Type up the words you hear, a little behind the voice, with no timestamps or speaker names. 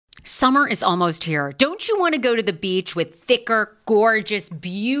Summer is almost here. Don't you want to go to the beach with thicker, gorgeous,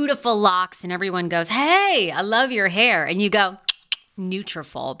 beautiful locks and everyone goes, "Hey, I love your hair." And you go,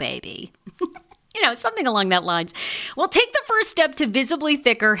 "Nutrafol, baby." Something along that lines. Well, take the first step to visibly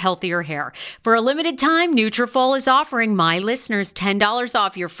thicker, healthier hair. For a limited time, Nutrafol is offering my listeners $10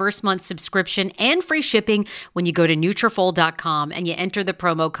 off your first month subscription and free shipping when you go to Nutrafol.com and you enter the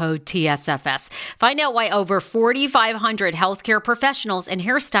promo code TSFS. Find out why over 4,500 healthcare professionals and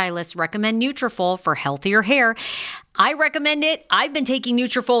hairstylists recommend Nutrafol for healthier hair. I recommend it. I've been taking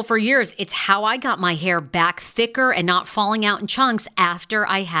Nutrafol for years. It's how I got my hair back thicker and not falling out in chunks after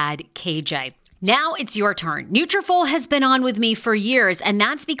I had KJ. Now it's your turn. Nutrafol has been on with me for years, and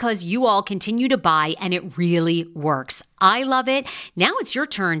that's because you all continue to buy, and it really works. I love it. Now it's your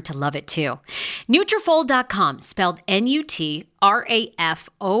turn to love it too. Nutrafol.com, spelled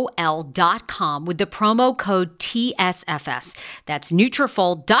Nutrafol.com with the promo code TSFS. That's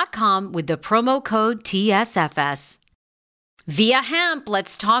Nutrafol.com with the promo code TSFS. Via Hemp,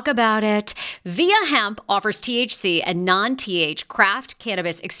 let's talk about it. Via Hemp offers THC and non-TH craft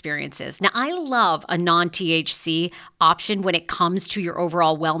cannabis experiences. Now, I love a non-THC option when it comes to your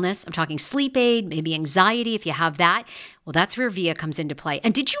overall wellness. I'm talking sleep aid, maybe anxiety if you have that. Well, that's where Via comes into play.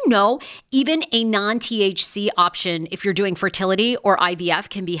 And did you know even a non-THC option, if you're doing fertility or IVF,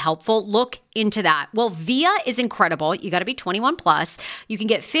 can be helpful? Look into that. Well, Via is incredible. You got to be 21 plus. You can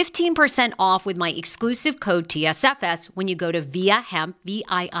get 15% off with my exclusive code TSFS when you go to Via Hemp,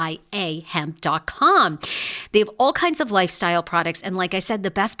 VIIA hemp.com. They have all kinds of lifestyle products. And like I said,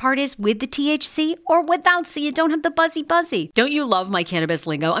 the best part is with the THC or without, so you don't have the buzzy. Don't you love my cannabis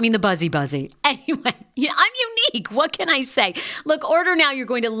lingo? I mean, the buzzy. Anyway, I'm unique. What can I say? Look, order now. You're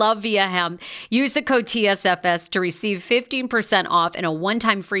going to love Via Hemp. Use the code TSFS to receive 15% off and a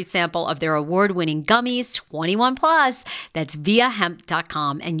one-time free sample of their award-winning gummies, 21 plus. That's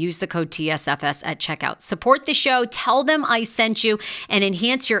viahemp.com and use the code TSFS at checkout. Support the show. Tell them I sent you and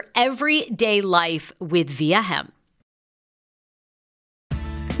enhance your everyday life with Via Hemp.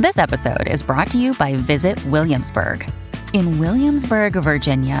 This episode is brought to you by Visit Williamsburg. In Williamsburg,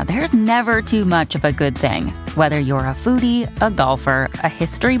 Virginia, there's never too much of a good thing. Whether you're a foodie, a golfer, a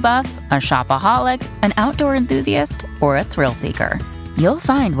history buff, a shopaholic, an outdoor enthusiast, or a thrill seeker, you'll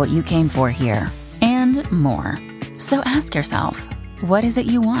find what you came for here and more. So ask yourself, what is it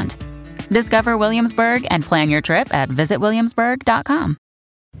you want? Discover Williamsburg and plan your trip at visitwilliamsburg.com.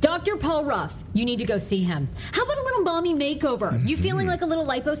 Dr. Paul Ruff, you need to go see him. How about a little mommy makeover? You feeling like a little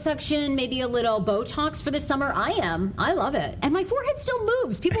liposuction, maybe a little Botox for the summer? I am. I love it. And my forehead still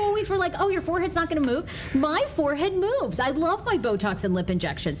moves. People always were like, oh, your forehead's not going to move. My forehead moves. I love my Botox and lip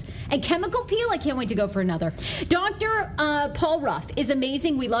injections. And chemical peel, I can't wait to go for another. Dr. Paul Ruff is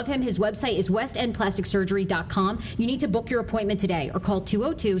amazing. We love him. His website is westendplasticsurgery.com. You need to book your appointment today or call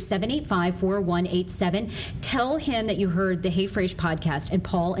 202-785-4187. Tell him that you heard the Hey Frase podcast and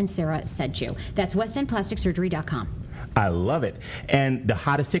Paul and Sarah sent you. That's westendplasticsurgery.com. I love it. And the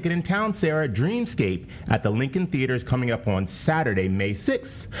hottest ticket in town, Sarah, Dreamscape at the Lincoln Theater is coming up on Saturday, May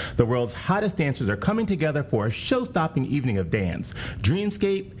 6th. The world's hottest dancers are coming together for a show-stopping evening of dance.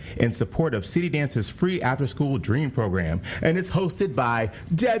 Dreamscape in support of City Dance's free after-school dream program. And it's hosted by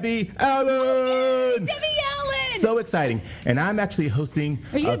Debbie Allen. Debbie Allen! So exciting. And I'm actually hosting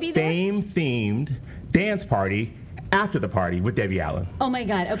a Fame-themed dance party after the party with Debbie Allen. Oh my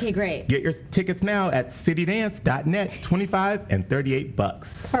God. Okay, great. Get your tickets now at citydance.net, $25 and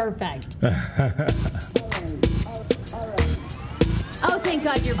 $38. Perfect. Oh, thank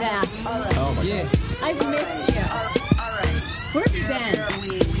God you're back. Oh my God. I've missed you. Where have you been?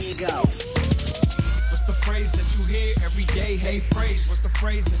 Where you go? What's the phrase that you hear every day? Hey, phrase. What's the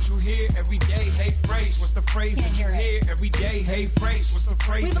phrase that you hear every day? Hey, phrase. What's the phrase that you hear every day? Hey, phrase. What's the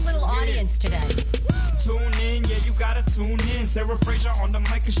phrase? We have a little audience today. Tune in, yeah, you gotta tune in. Sarah Fraser on the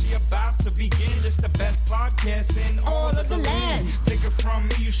mic, cause she about to begin. This the best podcast in all of the land. Take it from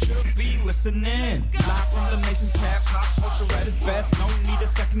me, you should be listening. Live from the nation's cap, pop culture at its best. No need a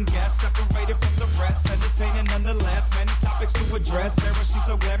second guess, separated from the rest. Entertaining nonetheless, many topics to address. Sarah, she's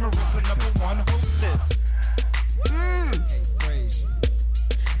so glamorous, the number one hostess.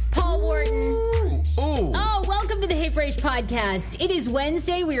 Paul Wharton. Ooh. Oh, welcome to the Hey Frase podcast. It is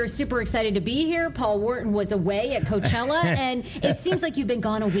Wednesday. We are super excited to be here. Paul Wharton was away at Coachella, and it seems like you've been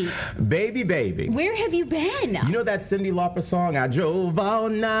gone a week. Baby. Where have you been? You know that Cyndi Lauper song, I drove all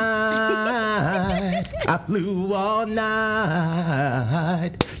night, I flew all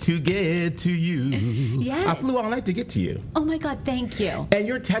night to get to you. Yes. I flew all night to get to you. Oh my God, thank you. And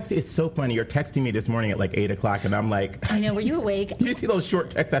your text is so funny. You're texting me this morning at like 8 o'clock, and I'm like... I know, were you awake? Did you see those short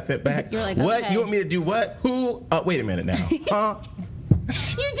texts I sent back? You're like, what? okay. You want me to do what? Who? Wait a minute now. Huh?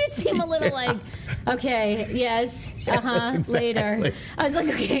 You did see seem a little like, okay, yes, exactly. later. I was like,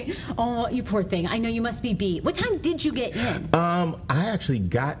 okay, oh, you poor thing. I know you must be beat. What time did you get in? I actually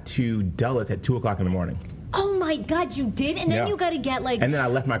got to Dulles at 2:00 in the morning. Oh my God, you did? And then you got to get like... And then I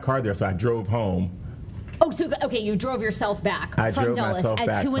left my car there, so I drove home. Oh, so, okay, you drove yourself back from Dulles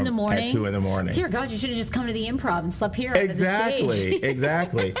at 2 in the morning? At 2 in the morning. Dear God, you should have just come to the Improv and slept here Exactly, under the stage.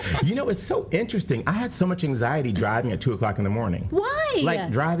 exactly. You know, it's so interesting. I had so much anxiety driving at 2:00 in the morning. Why?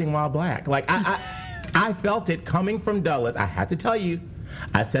 Like driving while black. Like I felt it coming from Dulles. I had to tell you.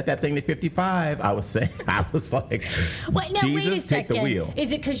 I set that thing to 55. I was like, Wait, now, Jesus, wait a second. take the wheel.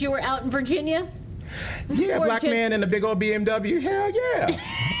 Is it because you were out in Virginia? Yeah, Or black just... man in a big old BMW. Hell yeah.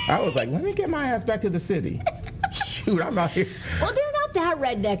 I was like, let me get my ass back to the city. Shoot, I'm out here. Well, they're not that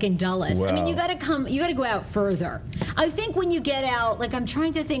redneck in Dulles. Well, I mean, you got to go out further. I think when you get out, like I'm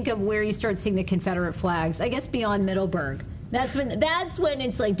trying to think of where you start seeing the Confederate flags. I guess beyond Middleburg. That's when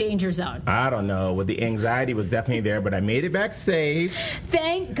it's like danger zone. I don't know. Well, the anxiety was definitely there, but I made it back safe.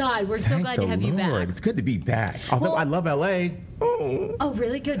 Thank God. We're so glad to have you back. It's good to be back. Although I love L.A. Oh,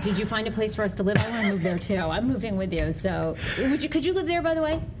 really good. Did you find a place for us to live? I want to move there too. I'm moving with you. So, could you live there, by the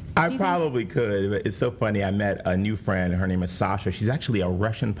way? I probably could, but it's so funny. I met a new friend. Her name is Sasha. She's actually a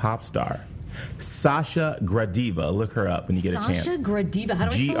Russian pop star. Sasha Gradiva. Look her up when you get a chance. Sasha Gradiva. How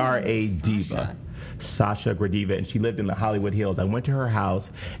do I spell that? Gradiva. Sasha Gradiva, and she lived in the Hollywood Hills. I went to her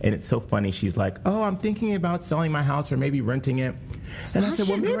house, and it's so funny. She's like, oh, I'm thinking about selling my house or maybe renting it. And I said,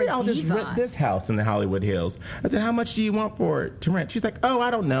 well, maybe I'll just rent this house in the Hollywood Hills. I said, how much do you want for it to rent? She's like, oh,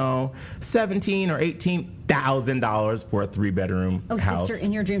 I don't know, $17,000 or $18,000 for a 3-bedroom house. Oh, sister,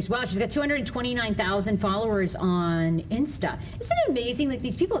 in your dreams. Wow, she's got 229,000 followers on Insta. Isn't it amazing? Like,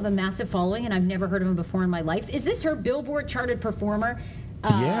 these people have a massive following, and I've never heard of them before in my life. Is this her Billboard charted performer?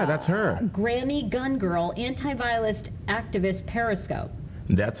 Yeah, that's her. Grammy gun girl, anti-violence activist, Periscope.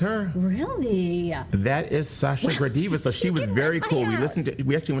 That's her. Really? That is Sasha Gradiva. So she was very cool.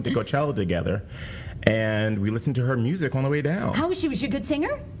 We actually went to Coachella together, and we listened to her music on the way down. How was she? Was she a good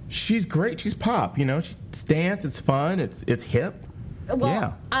singer? She's great. She's pop. You know, she's dance. It's fun. It's hip. Well,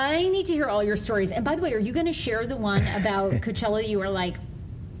 yeah. I need to hear all your stories. And by the way, are you going to share the one about Coachella? You were like,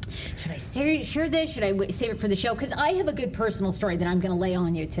 should I share this? Should I save it for the show? Because I have a good personal story that I'm going to lay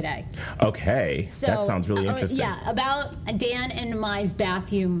on you today. Okay. So, that sounds really interesting. Yeah, about Dan and Mai's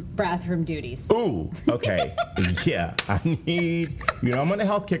bathroom duties. Ooh, okay. Yeah, I need, I'm on a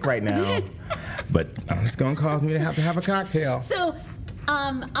health kick right now, but it's going to cause me to have a cocktail. So,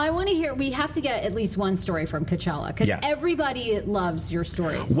 I want to hear, we have to get at least one story from Coachella, because everybody loves your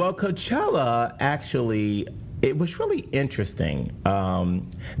stories. Well, Coachella actually... It was really interesting.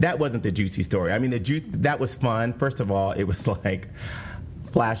 That wasn't the juicy story. I mean, that was fun. First of all, it was like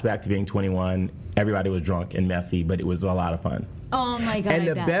flashback to being 21. Everybody was drunk and messy, but it was a lot of fun. Oh, my God. And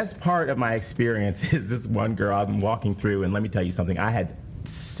the best part of my experience is this one girl I'm walking through, and let me tell you something. I had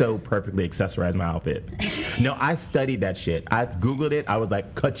so perfectly accessorized my outfit. No, I studied that shit. I Googled it. I was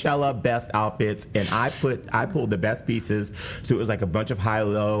like, Coachella best outfits, and I pulled the best pieces. So it was like a bunch of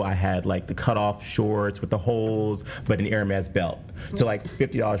high-low. I had like the cut-off shorts with the holes, but an Hermes belt. So like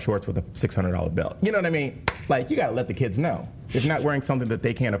 $50 shorts with a $600 belt. You know what I mean? Like, you got to let the kids know. If you're not wearing something that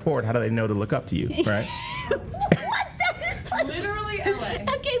they can't afford, how do they know to look up to you, right? Literally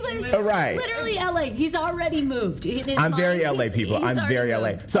LA. Okay, right. Literally LA. He's already moved. I'm very LA, people. I'm very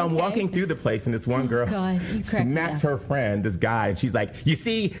LA. So I'm walking through the place, and this one girl smacks her friend, this guy, and she's like, you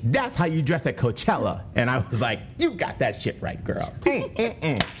see, that's how you dress at Coachella. And I was like, you got that shit right, girl.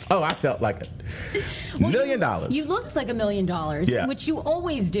 Oh, I felt like $1 million. You looked like $1 million, which you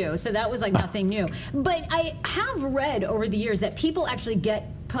always do. So that was like nothing new. But I have read over the years that people actually get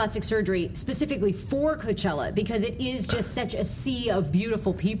plastic surgery specifically for Coachella because it is just such a sea of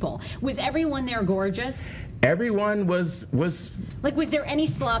beautiful people. Was everyone there gorgeous? Everyone was like, was there any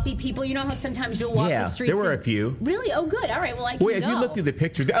sloppy people? You know how sometimes you'll walk the streets? Yeah, there were a few. Really? Oh, good. All right. Well, I can go. If you look through the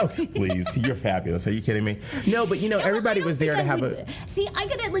pictures, oh, please, you're fabulous. Are you kidding me? No, but everybody was there to have a. See, I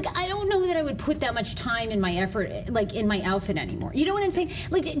don't know that I would put that much time in my effort, like in my outfit anymore. You know what I'm saying?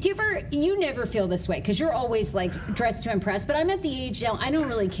 Like, you never feel this way because you're always like dressed to impress. But I'm at the age now, I don't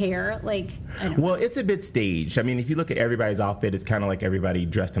really care. Like, I don't know. Well, it's a bit staged. I mean, if you look at everybody's outfit, it's kind of like everybody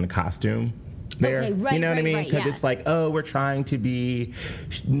dressed in a costume. There, okay, right, you know what I mean? Right, Because it's like, oh, we're trying to be,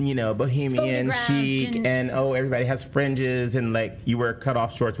 bohemian, chic, and everybody has fringes, and like you wear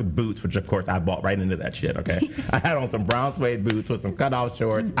cut-off shorts with boots, which of course I bought right into that shit. Okay, I had on some brown suede boots with some cut-off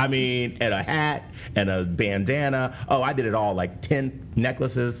shorts. I mean, and a hat and a bandana. Oh, I did it all, like 10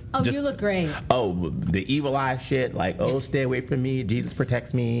 necklaces. Oh, you look great. Oh, the evil eye shit, like, oh, stay away from me. Jesus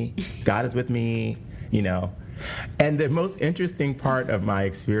protects me. God is with me. And the most interesting part of my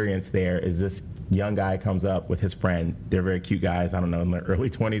experience there is this young guy comes up with his friend. They're very cute guys, I don't know, in their early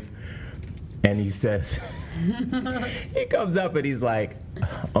 20s. And he says, he comes up and he's like,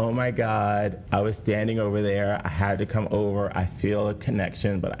 oh my God, I was standing over there. I had to come over. I feel a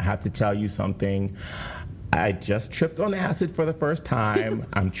connection, but I have to tell you something. I just tripped on acid for the first time.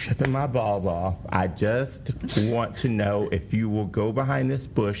 I'm tripping my balls off. I just want to know if you will go behind this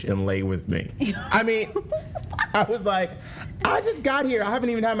bush and lay with me. I mean, I was like, I just got here. I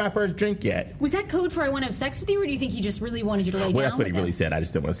haven't even had my first drink yet. Was that code for I want to have sex with you, or do you think he just really wanted you to lay down? Well, that's what he with really him? said. I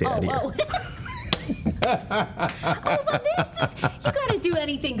just didn't want to say that here. But this is, you gotta do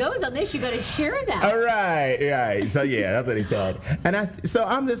anything goes on this. You gotta share that. All right. So yeah, that's what he said. And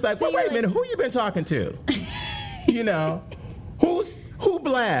I'm just like, well, wait a minute, who you been talking to? You know, who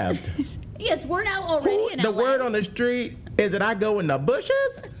blabbed? Yes, word out already. The word on the street is that I go in the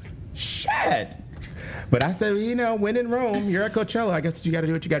bushes. Shit. But I said, you know, when in Rome, you're at Coachella. I guess you got to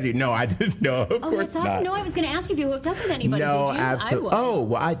do what you got to do. No, I didn't know. Of course that's awesome. not. No, I was going to ask you if you hooked up with anybody. No, did you? absolutely. Oh,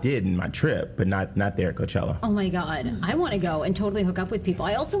 well, I did in my trip, but not there at Coachella. Oh my God, I want to go and totally hook up with people.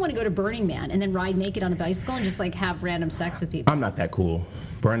 I also want to go to Burning Man and then ride naked on a bicycle and just like have random sex with people. I'm not that cool.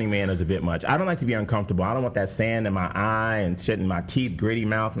 Burning Man is a bit much. I don't like to be uncomfortable. I don't want that sand in my eye and shit in my teeth, gritty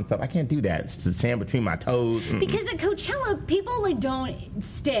mouth and stuff. I can't do that. It's the sand between my toes. Because at Coachella, people like don't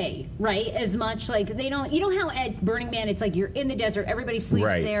stay, right, as much. Like they don't, you know how at Burning Man, it's like you're in the desert, everybody sleeps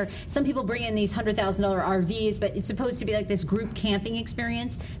there. Some people bring in these $100,000 RVs, but it's supposed to be like this group camping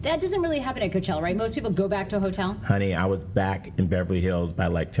experience. That doesn't really happen at Coachella, right? Most people go back to a hotel. Honey, I was back in Beverly Hills by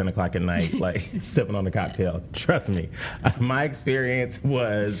like 10 o'clock at night, like sipping on the cocktail. Trust me. My experience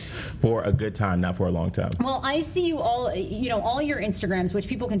was for a good time, not for a long time. Well, I see you all, you know, all your Instagrams, which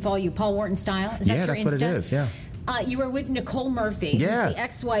people can follow you, Paul Wharton Style. Is that your that's Insta? what it is, yeah. You were with Nicole Murphy, who's the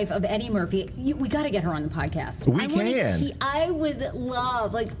ex-wife of Eddie Murphy. We got to get her on the podcast. We can. I would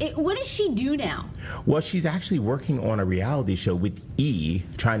love, what does she do now? Well, she's actually working on a reality show with E,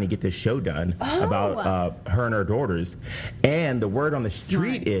 trying to get this show done about her and her daughters. And the word on the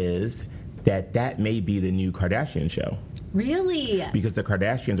street is that may be the new Kardashian show. Really? Because the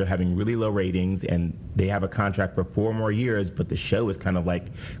Kardashians are having really low ratings, and they have a contract for 4 more years, but the show is kind of like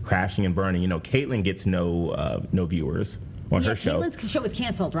crashing and burning. You know, Caitlyn gets no viewers on her show. Caitlyn's show was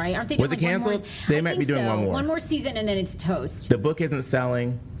canceled, right? Aren't they doing canceled? They might be doing one more. One more season, and then it's toast. The book isn't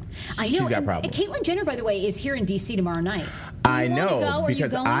selling. I know. She's got problems. Caitlyn Jenner, by the way, is here in D.C. tomorrow night. I know,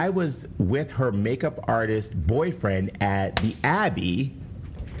 because I was with her makeup artist boyfriend at the Abbey.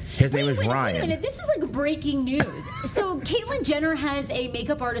 His name is Ryan. Wait a minute. This is like breaking news. So Caitlyn Jenner has a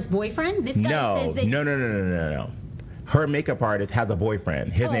makeup artist boyfriend? This guy says that... No. Her makeup artist has a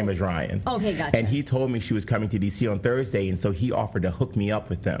boyfriend. His name is Ryan. Okay, gotcha. And he told me she was coming to D.C. on Thursday, and so he offered to hook me up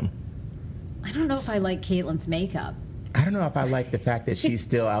with them. I don't know if I like Caitlyn's makeup. I don't know if I like the fact that she's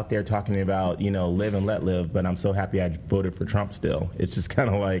still out there talking about, you know, live and let live, but I'm so happy I voted for Trump still. It's just kind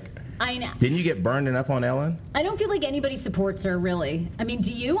of like... I know. Didn't you get burned enough on Ellen? I don't feel like anybody supports her, really. I mean,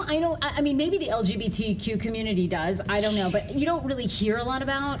 do you? I mean, maybe the LGBTQ community does. I don't know. But you don't really hear a lot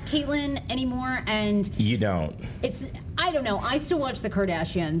about Caitlyn anymore. And you don't. I don't know. I still watch the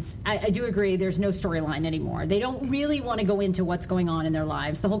Kardashians. I do agree there's no storyline anymore. They don't really want to go into what's going on in their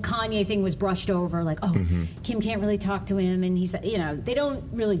lives. The whole Kanye thing was brushed over. Like, Kim can't really talk to him. And he's, you know, they don't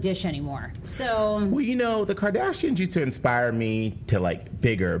really dish anymore. So. Well, you know, the Kardashians used to inspire me to, like,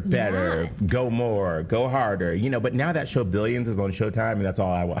 bigger, better. Go more, go harder, you know, but now that show Billions is on Showtime, and that's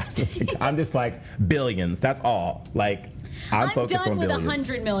all I watch. I'm just like, Billions, that's all. Like, I'm focused on Billions. I'm done with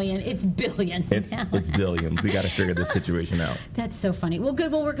 100 million. It's Billions now. It's Billions. We got to figure this situation out. That's so funny. Well,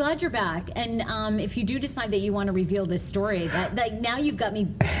 good. Well, we're glad you're back. And if you do decide that you want to reveal this story, that now you've got me...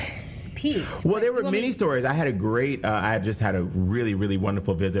 Well, there were many stories. I had a great, I just had a really, really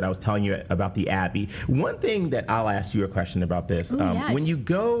wonderful visit. I was telling you about the Abbey. One thing that I'll ask you a question about this. When you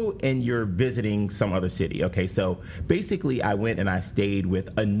go and you're visiting some other city, okay, so basically I went and I stayed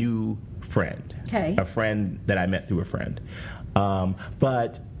with a new friend. Okay. A friend that I met through a friend.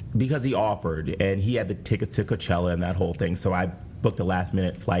 But because he offered, and he had the tickets to Coachella and that whole thing, so I booked a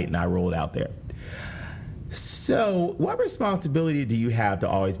last-minute flight and I rolled out there. So what responsibility do you have to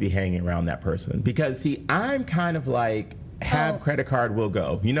always be hanging around that person? Because, see, I'm kind of like, credit card will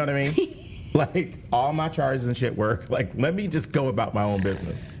go. You know what I mean? Like, all my charges and shit work. Like, let me just go about my own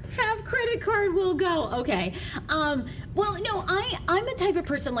business. Have credit card will go. Okay. Well, no, I'm the type of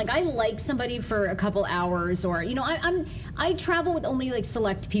person, like, I like somebody for a couple hours, or, you know, I travel with only, like,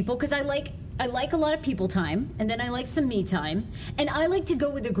 select people because I like I like a lot of people time, and then I like some me time, and I like to go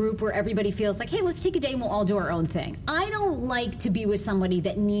with a group where everybody feels like, hey, let's take a day and we'll all do our own thing. I don't like to be with somebody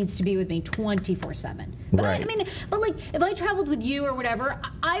that needs to be with me 24/7. But Right. but like if I traveled with you or whatever,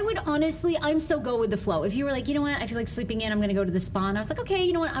 I would honestly, I'm so go with the flow. If you were like, you know what, I feel like sleeping in, I'm going to go to the spa, and I was like, okay,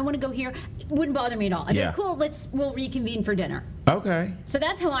 you know what, I want to go here. It wouldn't bother me at all. I'd be like, cool, we'll reconvene for dinner. Okay. So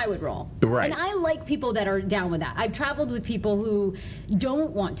that's how I would roll. Right. And I like people that are down with that. I've traveled with people who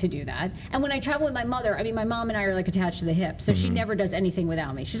don't want to do that. And when I travel with my mother, I mean, my mom and I are like attached to the hip, so she never does anything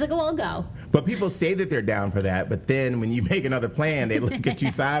without me. She's like, oh, I'll go. But people say that they're down for that, but then when you make another plan, they look at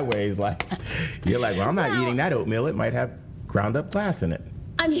you sideways like, you're like, well, I'm not eating that oatmeal. It might have ground up glass in it.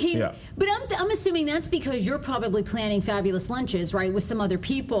 I mean, but I'm assuming that's because you're probably planning fabulous lunches, right, with some other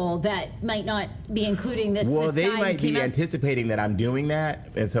people that might not be including this. Well, this they guy might be anticipating that I'm doing that,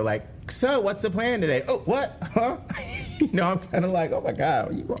 and so like, so what's the plan today? Oh, what? Huh? I'm kind of like, oh my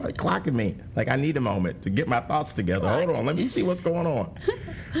God, you are clocking me. Like, I need a moment to get my thoughts together. Hold on, let me see what's going on.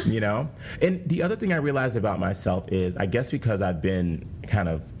 And the other thing I realized about myself is, I guess because I've been kind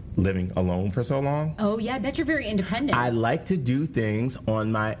of living alone for so long. Oh yeah, I bet you're very independent. I like to do things on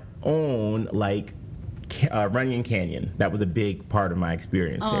my own, like Runyon Canyon. That was a big part of my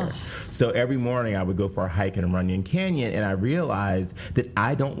experience there. So every morning I would go for a hike in Runyon Canyon, and I realized that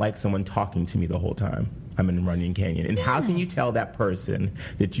I don't like someone talking to me the whole time I'm in Runyon Canyon. And how can you tell that person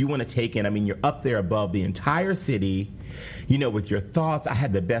that you want to take in? I mean, you're up there above the entire city, with your thoughts. I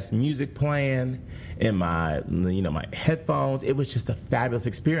had the best music playing in my, my headphones. It was just a fabulous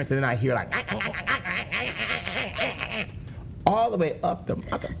experience. And then I hear like, all the way up the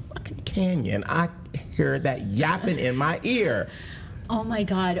motherfucking canyon. I hear that yapping in my ear. Oh my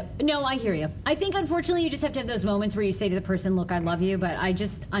God. No, I hear you. I think unfortunately you just have to have those moments where you say to the person, look, I love you, but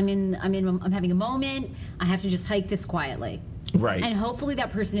I'm having a moment. I have to just hike this quietly. Right. And hopefully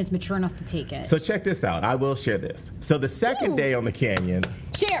that person is mature enough to take it. So check this out. I will share this. So the second day on the canyon.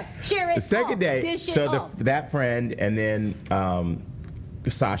 Share it. The second day. So that friend and then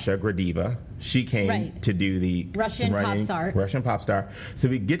Sasha Gradiva, she came to do the Russian pop star. So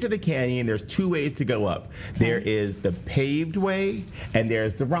we get to the canyon. There's two ways to go up. Okay. There is the paved way and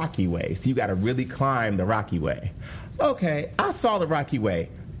there's the rocky way. So you got to really climb the rocky way. Okay, I saw the rocky way.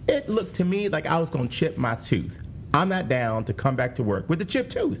 It looked to me like I was going to chip my tooth. I'm not down to come back to work with a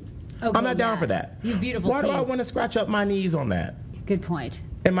chipped tooth. Okay, I'm not down for that. You beautiful Why teeth. do I want to scratch up my knees on that? Good point.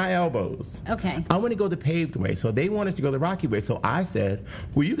 And my elbows. Okay. I want to go the paved way. So they wanted to go the rocky way. So I said,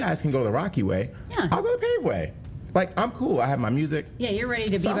 well, you guys can go the rocky way. Yeah. I'll go the paved way. Like, I'm cool. I have my music. Yeah, you're ready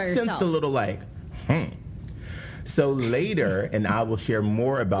to be by yourself. So I sensed a little like, So later, and I will share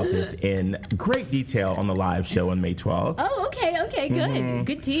more about this in great detail on the live show on May 12th. Oh, okay, good. Mm-hmm.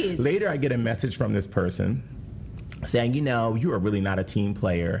 Good tease. Later, I get a message from this person saying, you are really not a team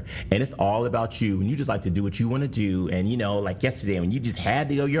player, and it's all about you, and you just like to do what you want to do, and, like yesterday, when you just had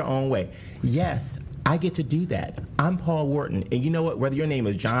to go your own way. Yes, I get to do that. I'm Paul Wharton, and you know what? Whether your name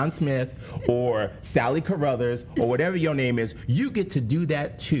is John Smith or Sally Carruthers or whatever your name is, you get to do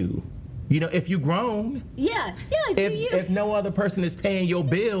that too. If you're grown. Yeah, if no other person is paying your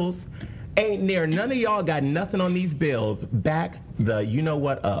bills, ain't there none of y'all got nothing on these bills. Back the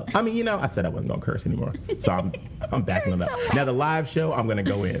you-know-what up. I mean, I said I wasn't going to curse anymore. So I'm backing it up. So now, the live show, I'm going to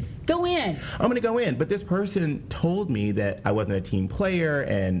go in. Go in. I'm going to go in. But this person told me that I wasn't a team player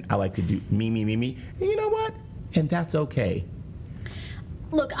and I like to do me. And you know what? And that's okay.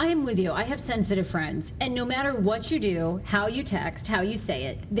 Look, I am with you. I have sensitive friends. And no matter what you do, how you text, how you say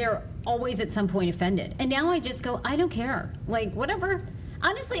it, they're always at some point offended. And now I just go, I don't care. Like, whatever.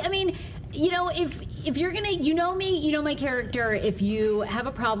 Honestly, I mean, if you're going to, me, you know my character. If you have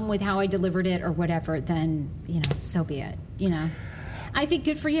a problem with how I delivered it or whatever, then, so be it, I think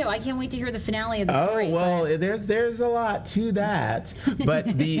good for you. I can't wait to hear the finale of the story. Oh, well, there's a lot to that.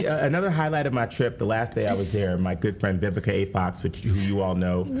 But the another highlight of my trip, the last day I was there, my good friend Vivica A. Fox, who you all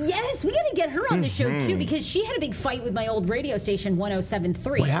know. Yes, we got to get her on the show, too, because she had a big fight with my old radio station,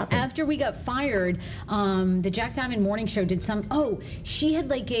 107.3. What happened? After we got fired, the Jack Diamond Morning Show did she had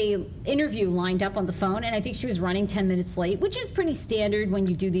like a interview lined up on the phone, and I think she was running 10 minutes late, which is pretty standard when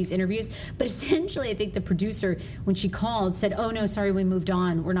you do these interviews. But essentially, I think the producer, when she called, said, oh, no, sorry, we moved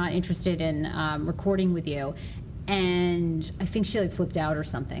on. We're not interested in recording with you. And I think she flipped out or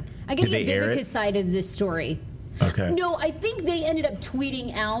something. I get Vivica's side of this story. Okay. No, I think they ended up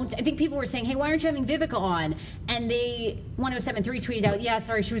tweeting out. I think people were saying, hey, why aren't you having Vivica on? And 107.3 tweeted out, yeah,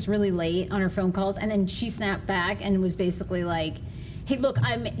 sorry, she was really late on her phone calls. And then she snapped back and was basically like, hey, look,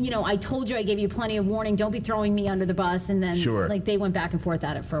 I told you, I gave you plenty of warning. Don't be throwing me under the bus. And then they went back and forth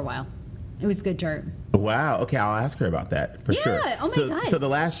at it for a while. It was good dirt. Wow. Okay, I'll ask her about that for sure. Yeah. Oh my God. So the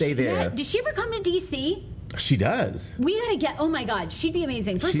last day there. Yeah. Did she ever come to DC? She does. We gotta get. Oh my God, she'd be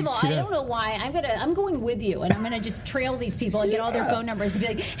amazing. First of all, I don't know why. I'm going with you, and I'm gonna just trail these people and get all their phone numbers and be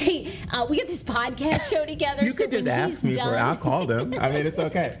like, "Hey, we got this podcast show together." You could just ask me for it. I'll call them. I mean, it's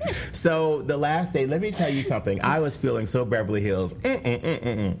okay. So the last day, let me tell you something. I was feeling so Beverly Hills.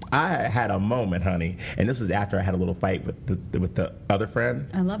 I had a moment, honey, and this was after I had a little fight with the other friend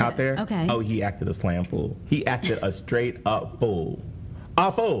out there. Okay. Oh, he acted a slam fool. He acted a straight up fool.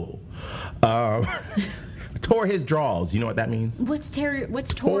 A fool. Tore his drawers. You know what that means? What's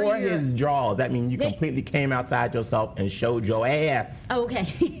tore his drawers? That means you completely came outside yourself and showed your ass. Oh, okay.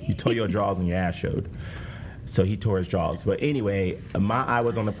 You tore your drawers and your ass showed. So he tore his drawers. But anyway, my eye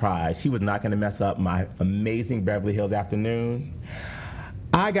was on the prize. He was not going to mess up my amazing Beverly Hills afternoon.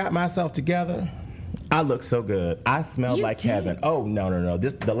 I got myself together. I looked so good. I smelled like heaven. Oh, no.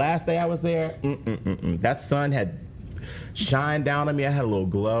 The last day I was there, that sun had shined down on me. I had a little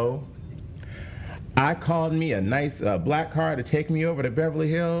glow. I called me a nice black car to take me over to Beverly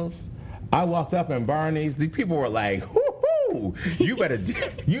Hills. I walked up in Barney's. The people were like, "Whoo-hoo! You better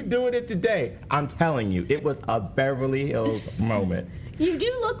you doing it today." I'm telling you, it was a Beverly Hills moment. You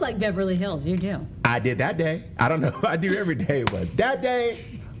do look like Beverly Hills. You do. I did that day. I don't know. I do every day, but that day,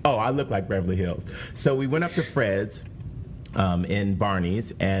 I look like Beverly Hills. So we went up to Fred's in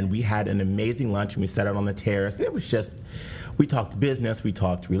Barney's, and we had an amazing lunch, and we sat out on the terrace. And it was just. We talked business, we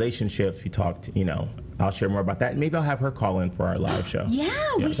talked relationships, we talked, I'll share more about that. Maybe I'll have her call in for our live show. Yeah,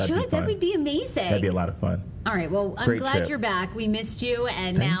 we should. That would be amazing. That'd be a lot of fun. All right, well, I'm glad you're back. We missed you,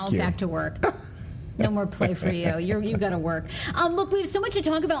 and now back to work. No more play for you. You got to work. Look, we have so much to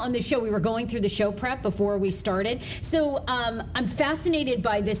talk about on the show. We were going through the show prep before we started. So I'm fascinated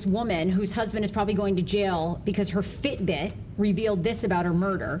by this woman whose husband is probably going to jail because her Fitbit revealed this about her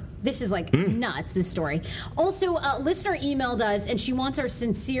murder. This is like nuts, this story. Also, a listener emailed us, and she wants our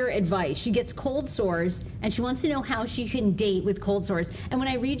sincere advice. She gets cold sores, and she wants to know how she can date with cold sores. And when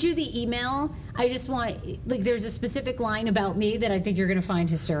I read you the email, I just want, there's a specific line about me that I think you're going to find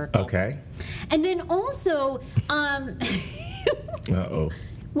hysterical. Okay. And then also, Uh-oh.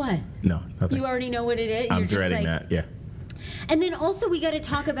 What? No, nothing. You already know what it is? I'm dreading that, yeah. And then also we got to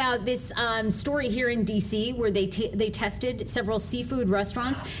talk about this story here in D.C. where they tested several seafood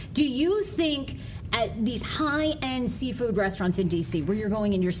restaurants. Do you think at these high-end seafood restaurants in D.C. where you're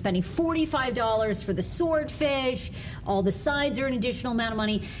going and you're spending $45 for the swordfish, all the sides are an additional amount of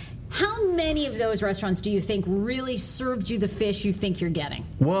money, how many of those restaurants do you think really served you the fish you think you're getting?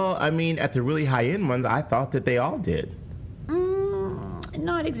 Well, I mean, at the really high-end ones, I thought that they all did.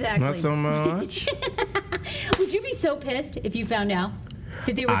 Not exactly. Not so much. Would you be so pissed if you found out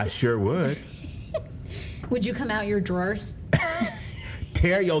that they were? I sure would. Would you come out your drawers?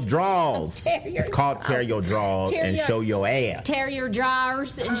 Tear your drawers. It's called tear your drawers and show your ass. Tear your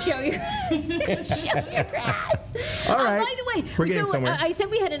drawers and show your ass. All right. By the way, we're getting somewhere. I said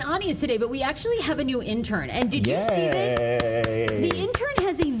we had an audience today, but we actually have a new intern. And did you see this? The intern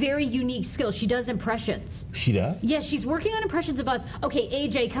has a very unique skill. She does impressions. She does? Yes, she's working on impressions of us. Okay,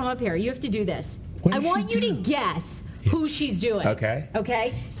 AJ, come up here. You have to do this. I want you to guess who she's doing. Okay.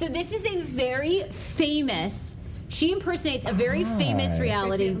 Okay? So this is a very famous... She impersonates a very famous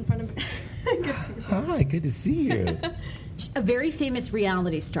reality... Hi, good to see you. A very famous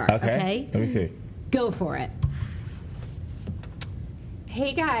reality star, okay? Let me see. Go for it.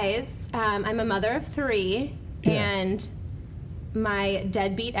 Hey, guys. I'm a mother of 3, and my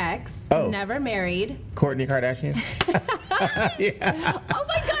deadbeat ex, never married. Kourtney Kardashian? Yeah. Oh,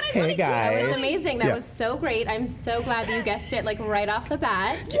 my God. Hey, guys. That was amazing. That was so great. I'm so glad that you guessed it, right off the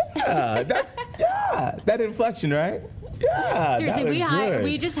bat. Yeah. That inflection, right? Yeah. Seriously,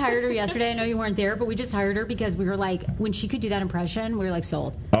 we just hired her yesterday. I know you weren't there, but we just hired her because we were like, when she could do that impression, we were like,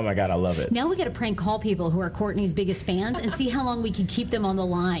 sold. Oh, my God. I love it. Now we got to prank call people who are Kourtney's biggest fans and see how long we can keep them on the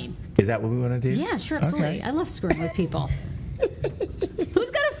line. Is that what we want to do? Yeah, sure. Absolutely. Okay. I love screwing with people.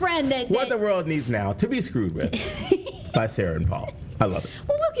 Who's got a friend that... What the world needs now to be screwed with by Sarah and Paul. I love it.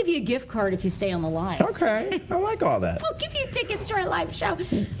 Well, we'll give you a gift card if you stay on the line. Okay. I like all that. We'll give you tickets to our live show.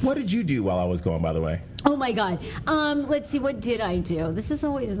 What did you do while I was gone, by the way? Oh, my God. Let's see. What did I do? This is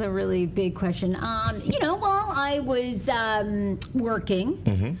always the really big question. While I was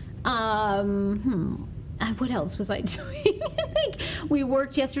working, what else was I doing? I think we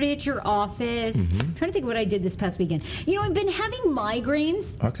worked yesterday at your office. I'm trying to think of what I did this past weekend. I've been having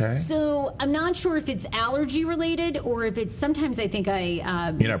migraines. Okay. So I'm not sure if it's allergy related or if it's sometimes I think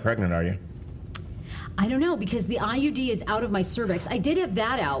You're not pregnant, are you? I don't know, because the IUD is out of my cervix. I did have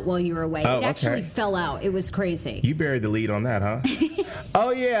that out while you were away. It actually fell out. It was crazy. You buried the lead on that, huh?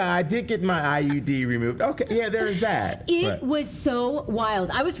 Oh, yeah, I did get my IUD removed. Okay, yeah, there is that. It was so wild.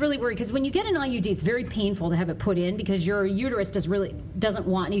 I was really worried because when you get an IUD, it's very painful to have it put in because your uterus doesn't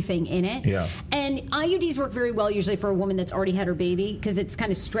want anything in it. Yeah. And IUDs work very well usually for a woman that's already had her baby because it's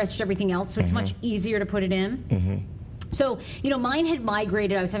kind of stretched everything else, so it's much easier to put it in. Mm-hmm. So, mine had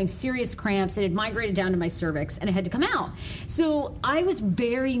migrated. I was having serious cramps. It had migrated down to my cervix, and it had to come out. So I was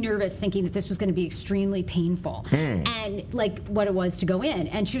very nervous, thinking that this was going to be extremely painful, and like what it was to go in.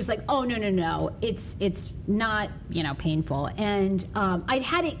 And she was like, "Oh, no, it's not painful." And I'd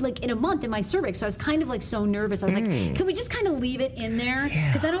had it like in a month in my cervix, so I was kind of like so nervous. I was like, "Can we just kind of leave it in there?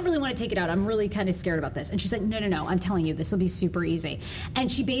 Because I don't really want to take it out. I'm really kind of scared about this." And she's like, "No, I'm telling you, this will be super easy." And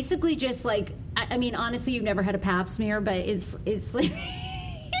she basically just like, I mean, honestly, you've never had a pap smear. But it's like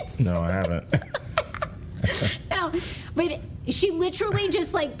no, I haven't. No, but she literally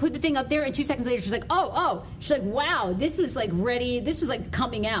just like put the thing up there, and 2 seconds later she's like, oh, she's like, wow, this was like ready, this was like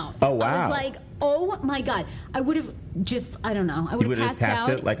coming out. Oh wow! I was like, oh my god, I would have just, I don't know, I would have passed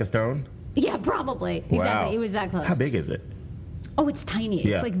out. It like a stone. Yeah, probably. Wow. Exactly. It was that close. How big is it? Oh, it's tiny.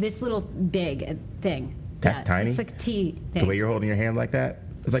 It's like this little big thing. That's tiny. It's like a tea thing. The way you're holding your hand like that.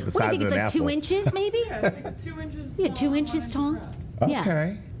 It's like the size of an apple. It's like 2 inches, maybe? Yeah, like 2 inches tall. Yeah, 2 inches tall.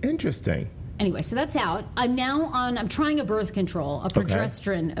 Okay, interesting. Anyway, so that's out. I'm trying a birth control, a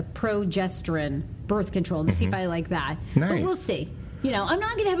progesterone birth control to see if I like that. Nice. But we'll see. I'm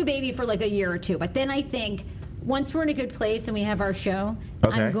not going to have a baby for like a year or two, but then I think once we're in a good place and we have our show,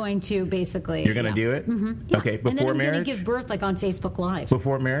 I'm going to basically... You're going to do it? Mm-hmm. Yeah. Okay, before marriage? And then I'm going to give birth like on Facebook Live.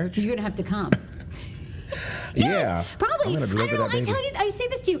 Before marriage? You're going to have to come. Yes, yeah, probably. I don't know. I tell you, I say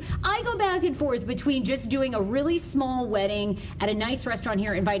this to you. I go back and forth between just doing a really small wedding at a nice restaurant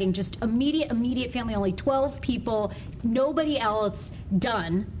here, inviting just immediate family, only 12 people, nobody else,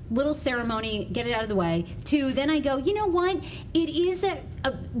 done. Little ceremony, get it out of the way. To then I go, you know what? It is that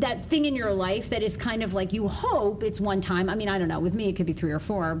thing in your life that is kind of like you hope it's one time. I mean, I don't know. With me, it could be 3 or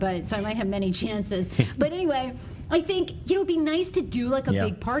 4, but so I might have many chances. But anyway, I think it'd be nice to do like a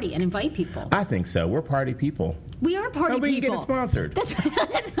big party and invite people. I think so. We're party people. We are party people. We can get it sponsored. That's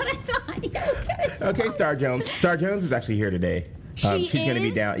what I thought. Yeah, okay, Star Jones. Star Jones is actually here today. She's going to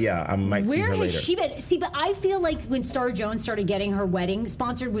be down. Yeah, I might see her later. Where has she been? See, but I feel like when Star Jones started getting her wedding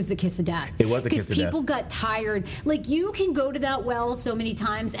sponsored was the Kiss of Death. It was a Kiss of Death. Because people got tired. Like, you can go to that well so many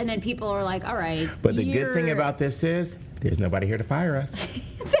times, and then people are like, all right. But the good thing about this is there's nobody here to fire us.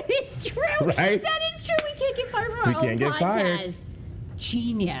 That is true. Right? That is true. We can't get fired from our own podcast. We can't get fired.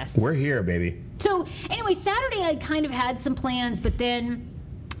 Genius. We're here, baby. So, anyway, Saturday I kind of had some plans, but then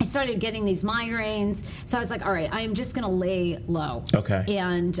I started getting these migraines, so I was like, all right, I am just going to lay low. Okay.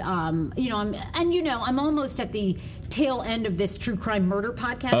 And, I'm almost at the tail end of this true crime murder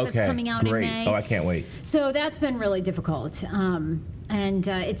podcast that's coming out in May. Oh, I can't wait. So that's been really difficult. And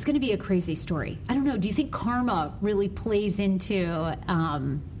it's going to be a crazy story. I don't know. Do you think karma really plays into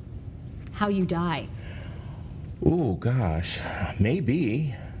how you die? Oh, gosh.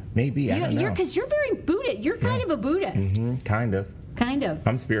 Maybe. I don't know. Because you're very Buddhist. You're kind of a Buddhist. Mm-hmm. Kind of.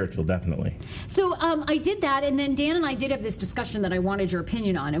 I'm spiritual, definitely. So I did that, and then Dan and I did have this discussion that I wanted your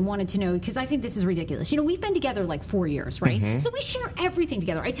opinion on and wanted to know, because I think this is ridiculous. We've been together like 4 years, right? Mm-hmm. So we share everything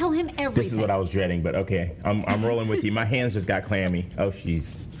together. I tell him everything. This is what I was dreading, but okay. I'm rolling with you. My hands just got clammy. Oh,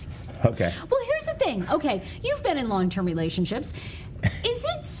 jeez. Okay. Well, here's the thing. Okay, you've been in long-term relationships. Is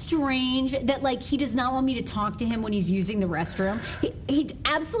it strange that, like, he does not want me to talk to him when he's using the restroom? He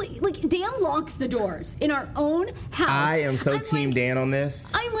absolutely, like, Dan locks the doors in our own house. I am so team Dan on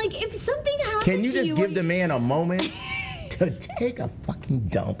this. I'm like, if something happens to you... Can you just give the man a moment to take a fucking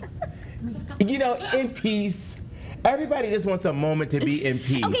dump? In peace. Everybody just wants a moment to be in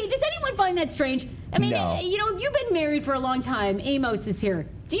peace. Okay, does anyone find that strange? I mean, no. You've been married for a long time. Amos is here.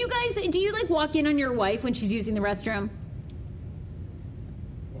 Do you like, walk in on your wife when she's using the restroom?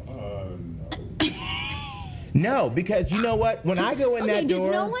 No, because you know what? When I go in that door... does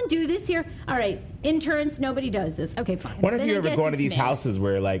no one do this here? All right, interns, nobody does this. Okay, fine. What if you ever go into these houses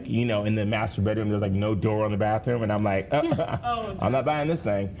where, like, in the master bedroom, there's, like, no door on the bathroom, and I'm like, I'm not buying this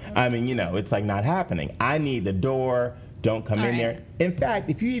thing. I mean, it's, like, not happening. I need the door. Don't come in there. In fact,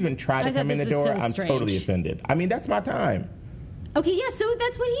 if you even try to come in the door, I'm totally offended. I mean, that's my time. Okay, yeah, so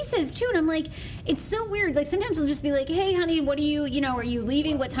that's what he says, too. And I'm like, it's so weird. Like, sometimes he'll just be like, hey, honey, what are you, are you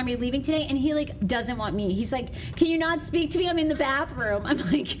leaving? What time are you leaving today? And he, like, doesn't want me. He's like, can you not speak to me? I'm in the bathroom. I'm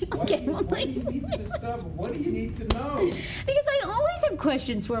like, okay. Why do you need to discover? What do you need to know? Because I always have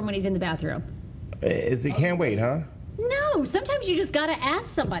questions for him when he's in the bathroom. He can't wait, huh? No, know. Sometimes you just got to ask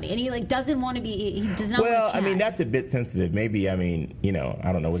somebody, and he doesn't want to be. He does not. Well, want to chat. I mean, that's a bit sensitive. Maybe, I mean,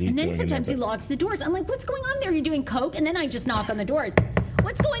 I don't know what he's doing. And then sometimes he locks the doors. I'm like, what's going on there? You're doing coke, and then I just knock on the doors.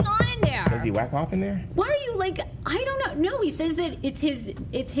 What's going on in there? Does he whack off in there? Why are you I don't know. No, he says that it's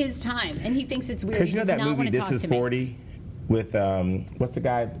his time, and he thinks it's weird. Because he does that not movie, want to This talk Is to me. 40, with what's the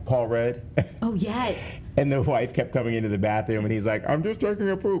guy, Paul Rudd? Oh yes. And the wife kept coming into the bathroom, and he's like, "I'm just taking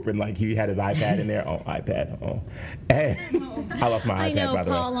a poop," and he had his iPad in there. Oh, iPad. Oh, and I lost my iPad. I know by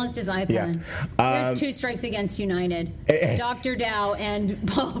the Paul way. lost his iPad. Yeah. There's 2 strikes against United. Dr. Dow and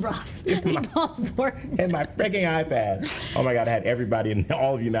Paul Ruff. Paul Ward. And my freaking iPad. Oh my God, I had everybody in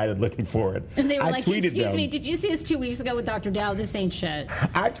all of United looking for it. And they were I like, tweeted excuse them. me, did you see us 2 weeks ago with Dr. Dow? This ain't shit.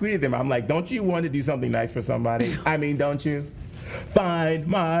 I tweeted them. I'm like, don't you want to do something nice for somebody? I mean, don't you? Find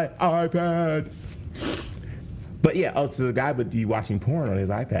my iPad. But yeah, so the guy would be watching porn on his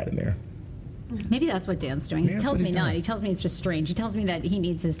iPad in there. Maybe that's what Dan's doing. He tells me not. He tells me it's just strange. He tells me that he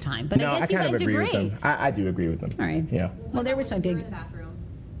needs his time. But No, I guess you kind guys of agree agree. with them. I do agree with them. All right. Yeah. Well, there was my big... You're in the bathroom,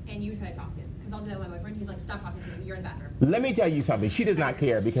 and you try to talk to him. Because I'll do that with my boyfriend. He's like, stop talking to me. You're in the bathroom. Let me tell you something. She does not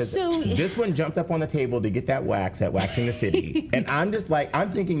care because this one jumped up on the table to get that wax at Waxing the City. And I'm just like,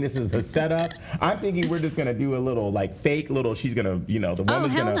 I'm thinking this is a setup. I'm thinking we're just going to do a little fake little, she's going to, the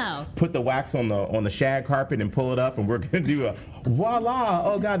woman's going to put the wax on the shag carpet and pull it up, and we're going to do a voila.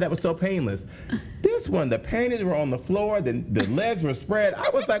 Oh God, that was so painless. This one, the panties were on the floor, the legs were spread. I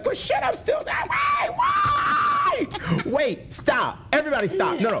was like, well, shit, I'm still that way. Wait, stop. Everybody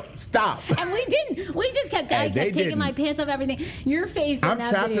stop. No, stop. And we didn't. We just kept, I kept taking my pants off, everything. Your face in I'm that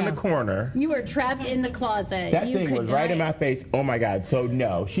trapped video. in the corner. You were trapped in the closet. That you thing was right in my face. Oh my God. So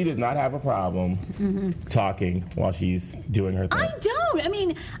no, she does not have a problem talking while she's doing her thing. I don't. I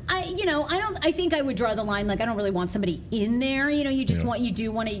mean, I think I would draw the line. I don't really want somebody in there. You just you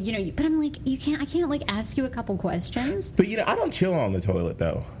do want to, but I'm like, I can't ask you a couple questions. But I don't chill on the toilet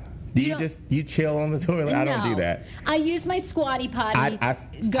though. Do you chill on the toilet? I don't do that. I use my squatty potty. I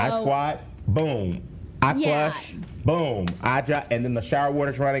squat, boom. I flush, boom. I drop, and then the shower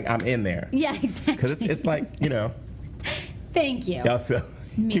water's running. I'm in there. Yeah, exactly. Because it's like, Thank you. Also,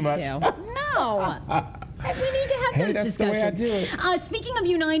 Me too much. No. We need to have those that's discussions. the way I do it. Speaking of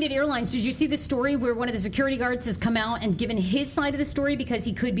United Airlines, did you see the story where one of the security guards has come out and given his side of the story because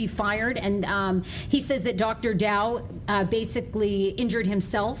he could be fired? And he says that Dr. Dow basically injured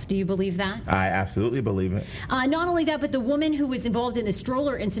himself. Do you believe that? I absolutely believe it. Not only that, but the woman who was involved in the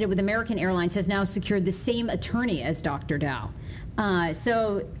stroller incident with American Airlines has now secured the same attorney as Dr. Dow.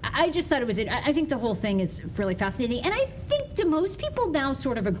 So I just thought I think the whole thing is really fascinating. And I think most people now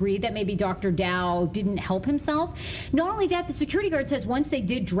sort of agree that maybe Dr. Dow didn't help himself. Not only that, the security guard says once they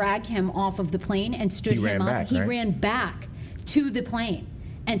did drag him off of the plane and stood him up, he ran back to the plane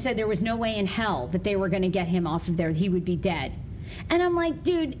and said there was no way in hell that they were going to get him off of there. He would be dead. And I'm like,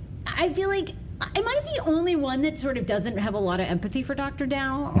 dude, I feel like, am I the only one that sort of doesn't have a lot of empathy for Dr.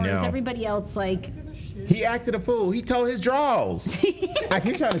 Dow? Or is everybody else like... He acted a fool. He tore his drawers. I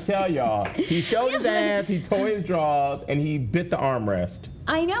keep trying to tell y'all. He showed his ass, he tore his drawers, and he bit the armrest.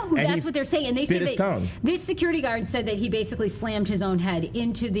 I know. That's what they're saying. And they said that tongue. This security guard said that he basically slammed his own head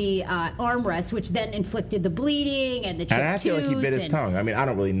into the armrest, which then inflicted the bleeding and the chipped And I feel like he bit his tongue. I mean, I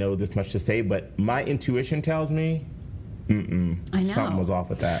don't really know this much to say, but my intuition tells me I know. something was off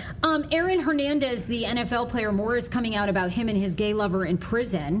with that. Aaron Hernandez, the NFL player, more is coming out about him and his gay lover in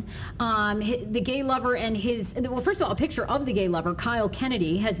prison. The gay lover and first of all, a picture of the gay lover, Kyle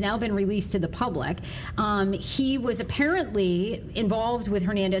Kennedy, has now been released to the public. He was apparently involved with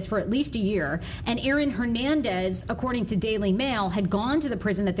Hernandez for at least a year. And Aaron Hernandez, according to Daily Mail, had gone to the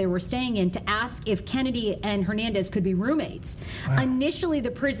prison that they were staying in to ask if Kennedy and Hernandez could be roommates. Wow. Initially,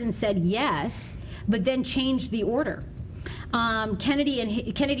 the prison said yes, but then changed the order. Kennedy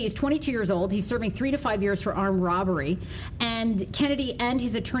is 22 years old. He's serving 3 to 5 years for armed robbery. And Kennedy and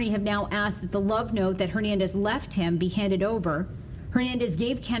his attorney have now asked that the love note that Hernandez left him be handed over. Hernandez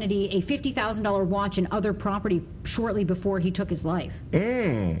gave Kennedy a $50,000 watch and other property shortly before he took his life.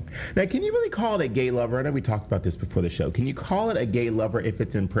 Now, can you really call it a gay lover? I know we talked about this before the show. Can you call it a gay lover if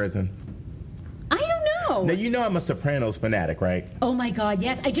it's in prison? I don't know. Now, you know I'm a Sopranos fanatic, right? Oh, my God,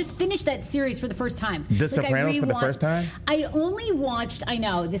 yes. I just finished that series for the first time. The Sopranos for the first time? I only watched, I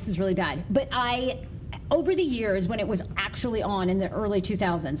know, this is really bad, but over the years when it was actually on in the early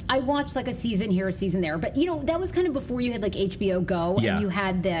 2000s, I watched like a season here, a season there. But, that was kind of before you had like HBO Go and you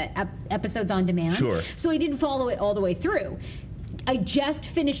had the episodes on demand. Sure. So I didn't follow it all the way through. I just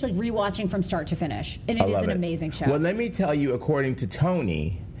finished like rewatching from start to finish. And it is an amazing show. Well, let me tell you, according to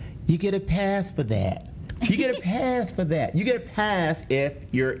Tony, you get a pass for that. You get a pass for that. You get a pass if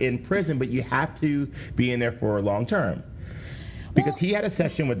you're in prison, but you have to be in there for a long term. Because he had a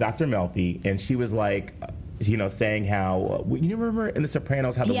session with Dr. Melfi, and she was like, saying how, you remember in The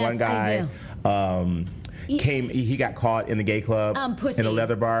Sopranos how the one guy he got caught in the gay club Pussy. in a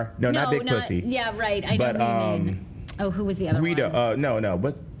leather bar? No, not Big Pussy. Yeah, right. I know who you mean. Oh, who was the other Guido. one? No.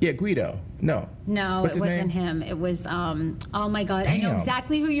 Guido. No. No, What's it his wasn't name? him. It was, oh my God. Damn. I know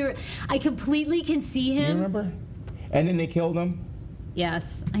exactly who you're, I completely can see him. You remember? And then they killed him?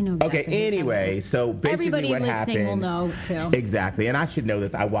 Yes, I know exactly. Okay, anyway, so basically everybody what listening happened... will know, too. Exactly, and I should know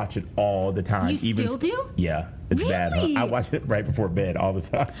this. I watch it all the time. You still do? Yeah, it's bad. Really? I watch it right before bed all the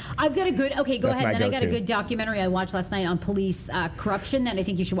time. I've got a good... Okay, go That's ahead. my Then I got a go-to. good documentary I watched last night on police corruption that I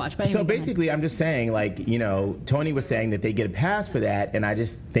think you should watch. But anyway, So go ahead. basically, I'm just saying, like, Tony was saying that they get a pass for that, and I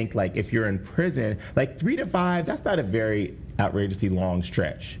just think, like, if you're in prison, like 3 to 5, that's not a very outrageously long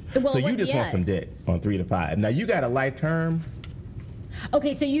stretch. Well, so you just want some dick on 3 to 5. Now, you got a life term.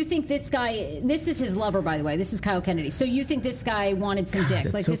 Okay, so you think this guy... This is his lover, by the way. This is Kyle Kennedy. So you think this guy wanted some dick?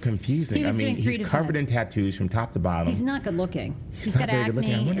 That's like so this, confusing. He was doing 3 he's to covered 5. in tattoos from top to bottom. He's not good looking. He's not got very good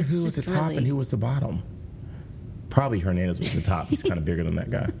looking. acne. I wonder It's who was the just top really... and who was the bottom. Probably Hernandez was the top. He's kind of bigger than that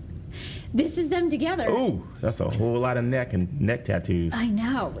guy. This is them together. Ooh, that's a whole lot of neck tattoos. I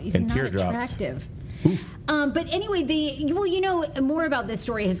know. He's And not teardrops. attractive. But anyway, more about this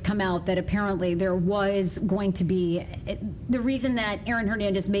story has come out that apparently there was going to be the reason that Aaron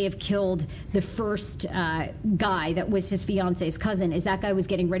Hernandez may have killed the first guy that was his fiance's cousin is that guy was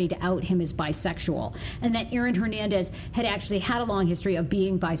getting ready to out him as bisexual, and that Aaron Hernandez had actually had a long history of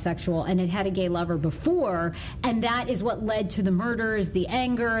being bisexual and had had a gay lover before, and that is what led to the murders, the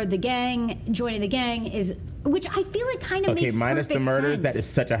anger, the gang, joining the gang is. Which I feel like kind of makes minus the perfect murders, sense. that is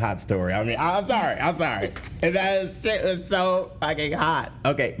such a hot story. I mean, I'm sorry. And that shit was so fucking hot.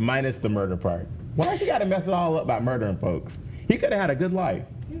 Okay, minus the murder part. Why you gotta mess it all up by murdering folks? He could have had a good life.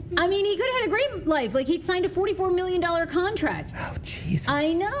 I mean, he could have had a great life. Like, he'd signed a $44 million contract. Oh, Jesus.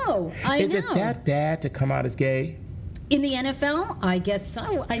 I know. Is it that bad to come out as gay? In the NFL? I guess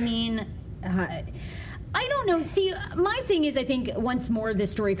so. I mean... I don't know. See, my thing is, I think once more of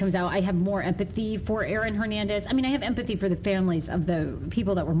this story comes out, I have more empathy for Aaron Hernandez. I mean, I have empathy for the families of the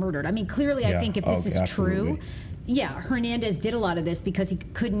people that were murdered. I mean, clearly, I think if this is true, Hernandez did a lot of this because he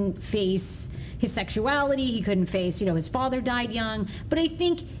couldn't face his sexuality. He couldn't face, his father died young. But I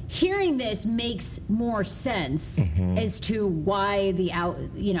think hearing this makes more sense as to why the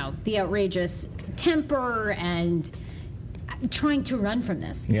outrageous temper and trying to run from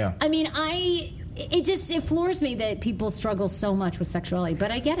this. Yeah. I mean, it floors me that people struggle so much with sexuality, but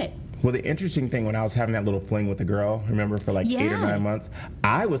I get it. Well, the interesting thing, when I was having that little fling with the girl, remember, for like 8 or 9 months,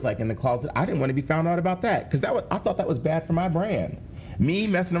 I was like in the closet. I didn't want to be found out about that because I thought that was bad for my brand. Me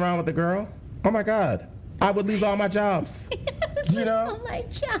messing around with the girl, oh my God, I would lose all my jobs. All my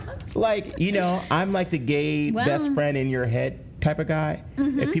jobs. Like, I'm like the gay best friend in your head type of guy.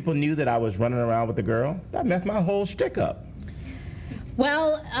 If people knew that I was running around with the girl, that messed my whole shtick up.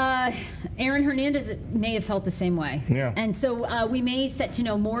 Well, Aaron Hernandez may have felt the same way. Yeah. And so we may set to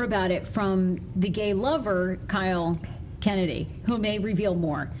know more about it from the gay lover, Kyle Kennedy, who may reveal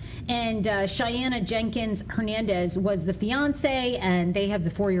more. And Cheyenne Jenkins Hernandez was the fiance, and they have the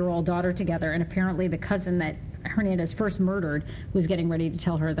 4-year-old daughter together. And apparently the cousin that Hernandez first murdered was getting ready to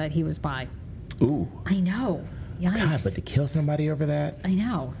tell her that he was bi. Ooh. I know. Yikes. God, but to kill somebody over that? I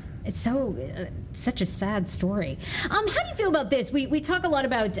know. It's such a sad story. How do you feel about this? We talk a lot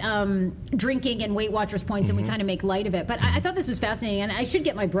about drinking and Weight Watchers points, and we kind of make light of it. But I thought this was fascinating, and I should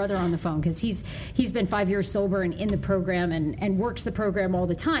get my brother on the phone because he's been 5 years sober and in the program and works the program all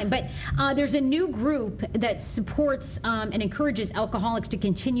the time. But there's a new group that supports and encourages alcoholics to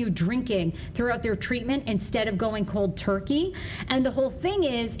continue drinking throughout their treatment instead of going cold turkey. And the whole thing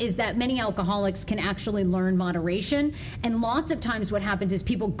is that many alcoholics can actually learn moderation. And lots of times what happens is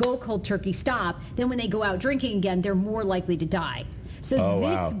people go cold turkey, stop, then when they go out drinking again, they're more likely to die. So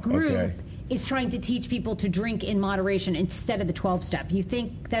this group is trying to teach people to drink in moderation instead of the 12-step. You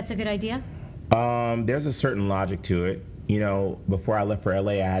think that's a good idea? There's a certain logic to it. Before I left for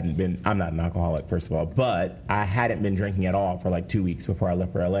LA, I'm not an alcoholic, first of all, but I hadn't been drinking at all for like 2 weeks before I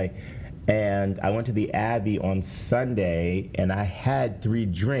left for LA. And I went to the Abbey on Sunday, and I had 3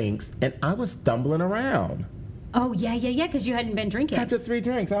 drinks, and I was stumbling around. Oh, yeah, because you hadn't been drinking. After 3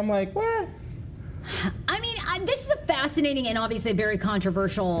 drinks, I'm like, what? I mean, this is a fascinating and obviously very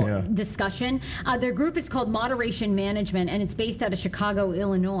controversial discussion. Their group is called Moderation Management, and it's based out of Chicago,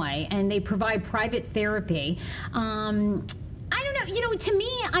 Illinois, and they provide private therapy. I don't know. To me,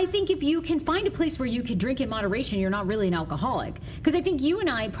 I think if you can find a place where you can drink in moderation, you're not really an alcoholic. Because I think you and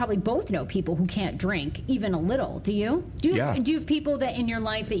I probably both know people who can't drink even a little. Do you? Do you have people that in your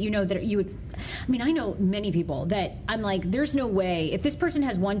life that that you would... I mean, I know many people that I'm like, there's no way. If this person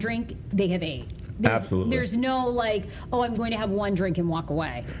has one drink, they have 8. Absolutely. There's no like, oh, I'm going to have one drink and walk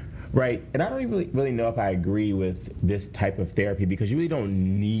away. Right. And I don't really know if I agree with this type of therapy because you really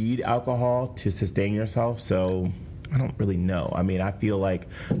don't need alcohol to sustain yourself. So I don't really know. I mean, I feel like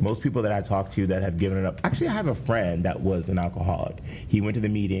most people that I talk to that have given it up. Actually, I have a friend that was an alcoholic. He went to the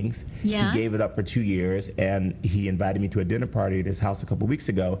meetings. Yeah. He gave it up for 2 years, and he invited me to a dinner party at his house a couple weeks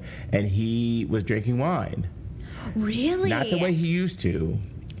ago, and he was drinking wine. Really? Not the way he used to,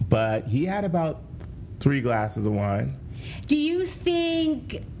 but he had about 3 glasses of wine. Do you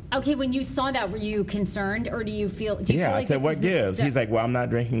think... Okay, when you saw that, were you concerned, or do you feel? Do you feel like I said, "What gives?" He's like, "Well, I'm not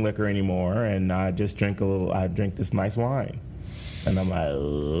drinking liquor anymore, and I just drink I drink this nice wine." And I'm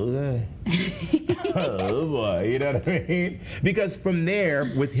like, oh boy, you know what I mean? Because from there,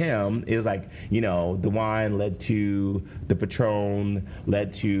 with him, it was like, the wine led to the Patron,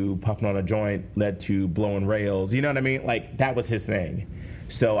 led to puffing on a joint, led to blowing rails. You know what I mean? Like, that was his thing.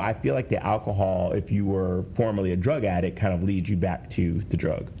 So I feel like the alcohol, if you were formerly a drug addict, kind of leads you back to the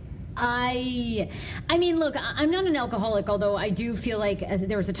drug. I mean, look, I'm not an alcoholic, although I do feel like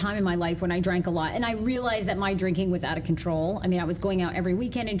there was a time in my life when I drank a lot, and I realized that my drinking was out of control. I mean, I was going out every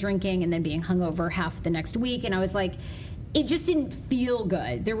weekend and drinking and then being hungover half the next week, and I was like, it just didn't feel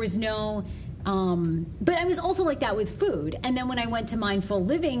good. There was no... but I was also like that with food. And then when I went to mindful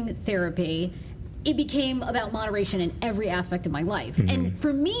living therapy, it became about moderation in every aspect of my life. Mm-hmm. And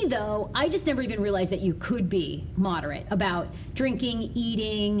for me, though, I just never even realized that you could be moderate about drinking,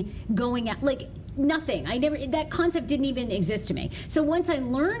 eating, going out, like nothing. That concept didn't even exist to me. So once I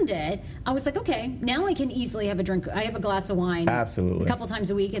learned it, I was like, okay, now I can easily have a drink. I have a glass of wine Absolutely. A couple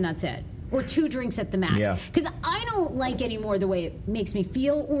times a week, and that's it. Or 2 drinks at the max. Because I don't like anymore the way it makes me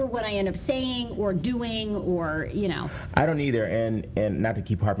feel or what I end up saying or doing or, I don't either. And not to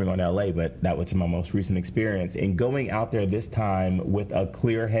keep harping on LA, but that was my most recent experience. And going out there this time with a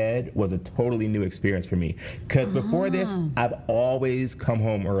clear head was a totally new experience for me. Because before this, I've always come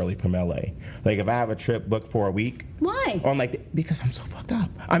home early from LA. Like if I have a trip booked for a week. Why? Or I'm like, because I'm so fucked up.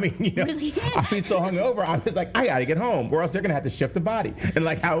 I mean, Really? I've been so hungover. I was like, I gotta get home or else they're gonna have to shift the body. And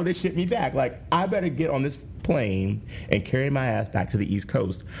like, how will they ship me back? Like, I better get on this plane and carry my ass back to the East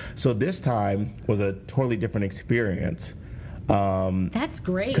Coast. So this time was a totally different experience. That's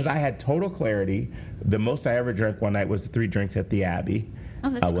great. Because I had total clarity. The most I ever drank one night was the 3 drinks at the Abbey. Oh,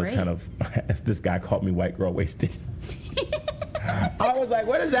 that's great. I was kind of, as this guy called me white girl wasted. I was like,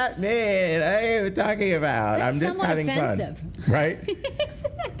 what does that mean? I ain't even talking about. That's I'm just having offensive. Fun. Right?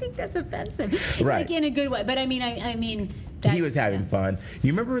 I think that's offensive. Right. Like in a good way. But I mean, he was having fun.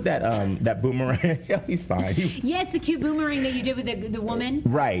 You remember that that boomerang? Yeah, he's fine. Yes, the cute boomerang that you did with the woman.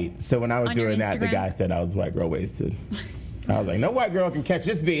 Right. So when I was doing that, the guy said I was white girl wasted. I was like, no white girl can catch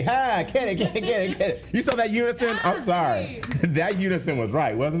this beat. Ha! Get it. You saw that unison? I'm sorry. That unison was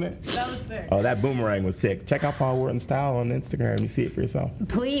right, wasn't it? That was sick. Oh, that boomerang was sick. Check out Paul Wharton Style on Instagram. You see it for yourself.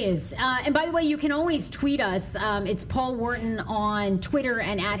 Please. And by the way, you can always tweet us. It's Paul Wharton on Twitter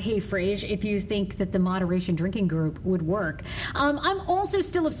and at HeyFrage if you think that the moderation drinking group would work. I'm also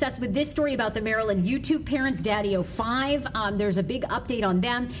still obsessed with this story about the Maryland YouTube parents, Daddy05. There's a big update on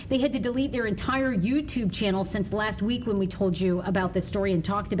them. They had to delete their entire YouTube channel since last week when we told you about this story and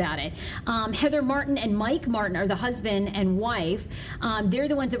talked about it. Heather Martin and Mike Martin are the husband and wife. They're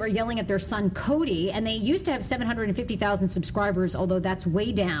the ones that were yelling at their son Cody, and they used to have 750,000 subscribers, although that's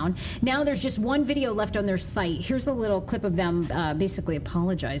way down. Now there's just one video left on their site. Here's a little clip of them basically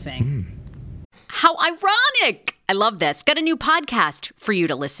apologizing. How ironic! I love this. Got a new podcast for you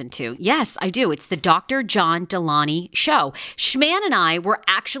to listen to. Yes, I do. It's the Dr. John Delaney Show. Schman and I were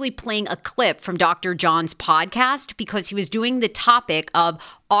actually playing a clip from Dr. John's podcast because he was doing the topic of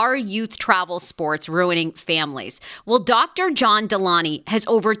are youth travel sports ruining families? Well, Dr. John Delaney has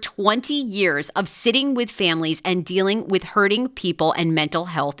over 20 years of sitting with families and dealing with hurting people and mental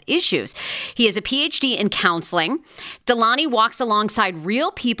health issues. He has a PhD in counseling. Delaney walks alongside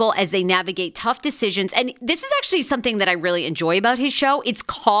real people as they navigate tough decisions. And this is actually something that I really enjoy about his show. It's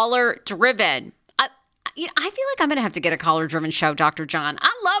caller driven. I feel like I'm going to have to get a caller-driven show, Dr. John.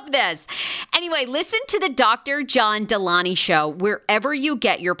 I love this. Anyway, listen to the Dr. John Delaney Show wherever you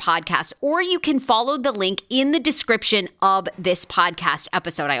get your podcast, or you can follow the link in the description of this podcast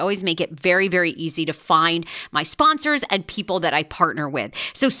episode. I always make it very, very easy to find my sponsors and people that I partner with.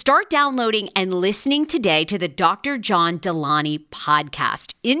 So start downloading and listening today to the Dr. John Delaney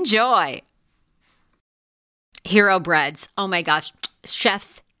podcast. Enjoy. Hero breads. Oh my gosh.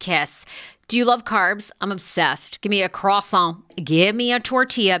 Chef's kiss. Do you love carbs? I'm obsessed. Give me a croissant. Give me a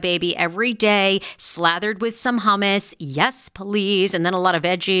tortilla, baby, every day, slathered with some hummus. Yes, please. And then a lot of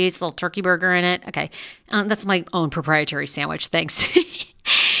veggies, a little turkey burger in it. Okay. That's my own proprietary sandwich. Thanks.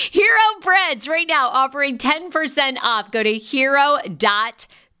 Hero Breads right now offering 10% off. Go to hero.co.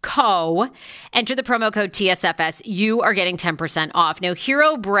 Enter the promo code TSFS. You are getting 10% off. Now,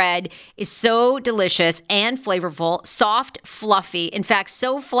 Hero Bread is so delicious and flavorful, soft, fluffy. In fact,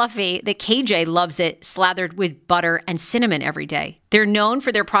 so fluffy that KJ loves it slathered with butter and cinnamon every day. They're known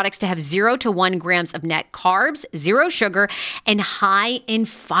for their products to have 0 to 1 grams of net carbs, 0 sugar, and high in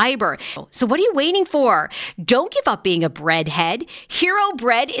fiber. So what are you waiting for? Don't give up being a breadhead. Hero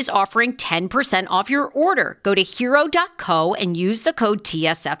Bread is offering 10% off your order. Go to hero.co and use the code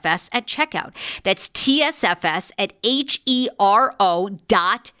TSFS at checkout. That's TSFS at HERO.CO.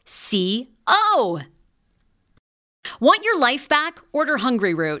 Want your life back? Order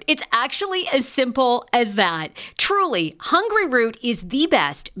Hungry Root. It's actually as simple as that. Truly, Hungry Root is the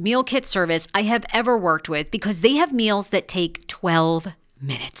best meal kit service I have ever worked with because they have meals that take 12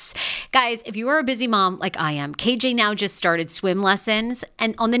 minutes. Guys, if you are a busy mom like I am, KJ now just started swim lessons.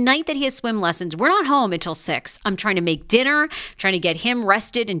 And on the night that he has swim lessons, we're not home until 6. I'm trying to make dinner, trying to get him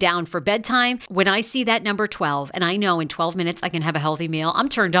rested and down for bedtime. When I see that number 12, and I know in 12 minutes I can have a healthy meal, I'm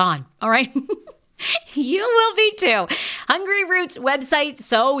turned on. All right. You will be too. Hungry Root's website,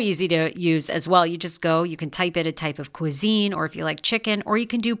 so easy to use as well. You just go, you can type in a type of cuisine, or if you like chicken, or you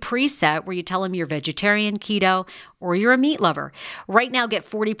can do preset where you tell them you're vegetarian, keto, or you're a meat lover. Right now, get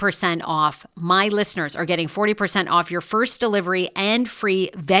 40% off. My listeners are getting 40% off your first delivery and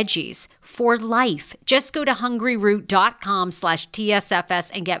free veggies for life. Just go to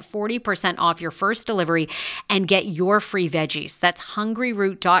hungryroot.com/TSFS and get 40% off your first delivery and get your free veggies. That's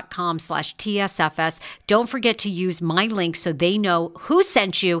hungryroot.com/TSFS. Don't forget to use my link so they know who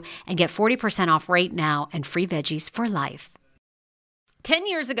sent you and get 40% off right now and free veggies for life. 10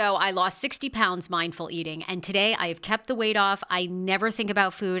 years ago, I lost 60 pounds mindful eating, and today I have kept the weight off. I never think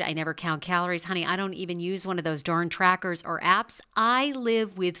about food. I never count calories. Honey, I don't even use one of those darn trackers or apps. I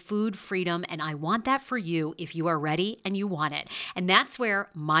live with food freedom, and I want that for you if you are ready and you want it. And that's where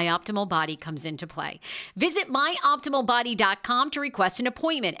My Optimal Body comes into play. Visit myoptimalbody.com to request an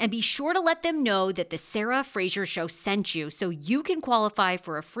appointment, and be sure to let them know that the Sarah Fraser Show sent you so you can qualify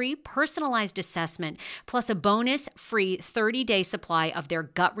for a free personalized assessment plus a bonus free 30-day supply of their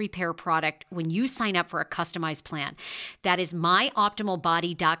gut repair product when you sign up for a customized plan. That is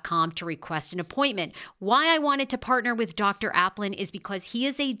myoptimalbody.com to request an appointment. Why I wanted to partner with Dr. Applin is because he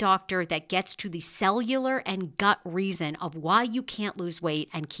is a doctor that gets to the cellular and gut reason of why you can't lose weight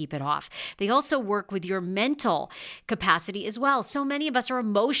and keep it off. They also work with your mental capacity as well. So many of us are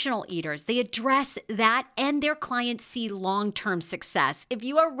emotional eaters. They address that, and their clients see long-term success. If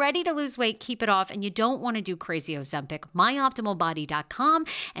you are ready to lose weight, keep it off, and you don't want to do crazy Ozempic, myoptimalbody.com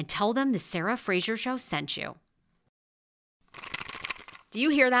and tell them the Sarah Fraser Show sent you. Do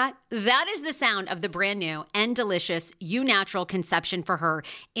you hear that? That is the sound of the brand new and delicious Eu Natural Conception for Her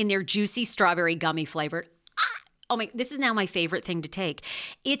in their juicy strawberry gummy flavored. Oh my, this is now my favorite thing to take.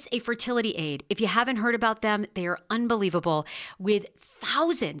 It's a fertility aid. If you haven't heard about them, they are unbelievable with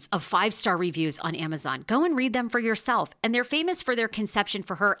thousands of 5-star reviews on Amazon. Go and read them for yourself. And they're famous for their Conception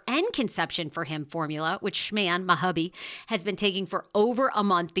for Her and Conception for Him formula, which Schman, my hubby, has been taking for over a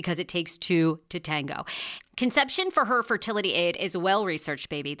month because it takes 2 to tango. Conception for Her fertility aid is a well-researched,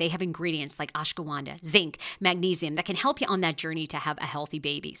 baby. They have ingredients like ashwagandha, zinc, magnesium that can help you on that journey to have a healthy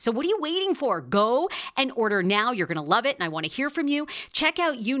baby. So what are you waiting for? Go and order now. You're going to love it, and I want to hear from you. Check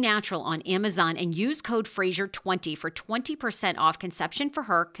out Eu Natural on Amazon and use code Fraser20 for 20% off Conception for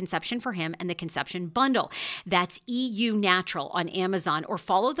Her, Conception for Him, and the Conception Bundle. That's EU Natural on Amazon, or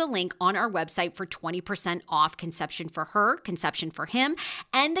follow the link on our website for 20% off Conception for Her, Conception for Him,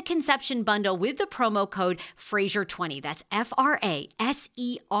 and the Conception Bundle with the promo code Fraser20. That's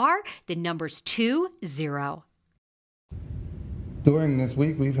FRASER, the numbers 20. During this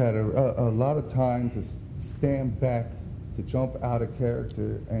week, we've had a lot of time to stand back, to jump out of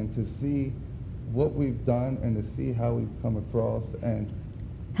character, and to see what we've done and to see how we've come across. And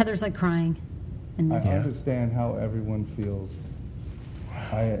Heather's like crying in this. I understand how everyone feels.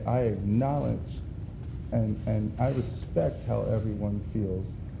 I acknowledge and I respect how everyone feels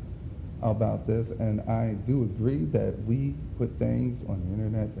about this, and I do agree that we put things on the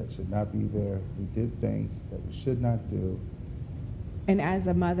internet that should not be there. We did things that we should not do. And as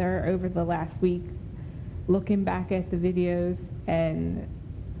a mother, over the last week, looking back at the videos and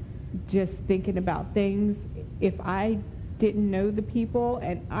just thinking about things, if I didn't know the people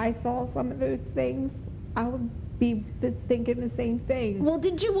and I saw some of those things, I would be thinking the same thing. Well,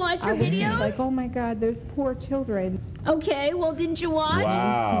 did you watch her I would be videos? like, oh my God, those poor children. Okay, well, didn't you watch?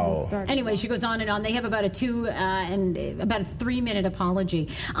 Wow. Anyway, she goes on and on. They have about a 3-minute apology.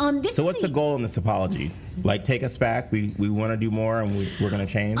 So what's the goal in this apology? Like, take us back. We want to do more, and we're going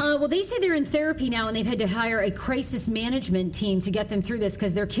to change. Well, they say they're in therapy now, and they've had to hire a crisis management team to get them through this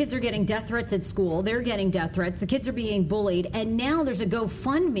because their kids are getting death threats at school. They're getting death threats. The kids are being bullied, and now there's a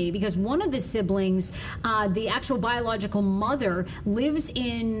GoFundMe because one of the siblings, the actual biological mother, lives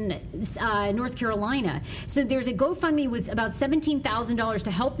in North Carolina. So there's a GoFundMe with about $17,000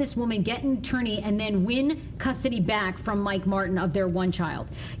 to help this woman get an attorney and then win custody back from Mike Martin of their one child.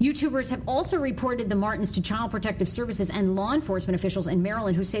 YouTubers have also reported the Martins to Child Protective Services and law enforcement officials in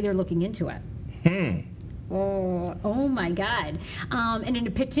Maryland who say they're looking into it. Oh my God. And in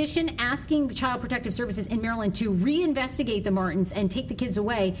a petition asking Child Protective Services in Maryland to reinvestigate the Martins and take the kids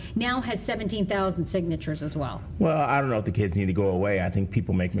away now has 17,000 signatures as well. Well, I don't know if the kids need to go away. I think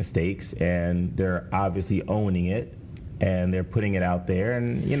people make mistakes, and they're obviously owning it, and they're putting it out there,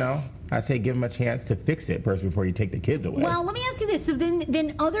 and, you know, I say give them a chance to fix it first before you take the kids away. Well, let me ask you this. So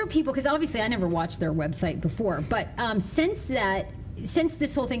then other people, because obviously I never watched their website before, but since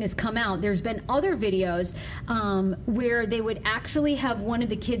this whole thing has come out, there's been other videos where they would actually have one of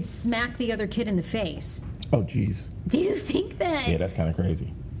the kids smack the other kid in the face. Oh, geez. Do you think that? Yeah, that's kind of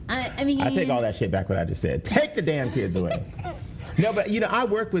crazy. I mean, I take all that shit back what I just said. Take the damn kids away. No, but, you know, I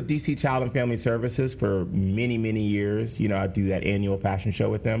worked with DC Child and Family Services for many, many years. You know, I do that annual fashion show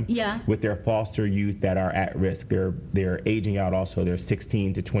with them. Yeah. With their foster youth that are at risk. They're aging out also. They're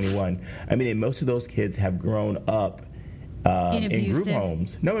 16 to 21. I mean, and most of those kids have grown up in group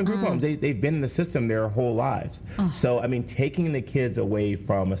homes. No, in group homes. They've been in the system their whole lives. So, I mean, taking the kids away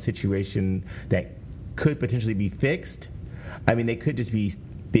from a situation that could potentially be fixed, I mean, they could just be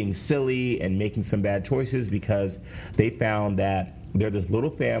being silly and making some bad choices because they found that they're this little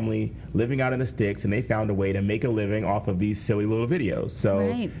family living out in the sticks, and they found a way to make a living off of these silly little videos. So,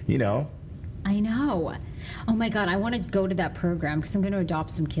 right. You know. I know. Oh, my God. I want to go to that program because I'm going to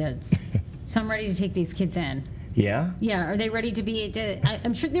adopt some kids. So I'm ready to take these kids in. Yeah? Yeah. Are they ready to be?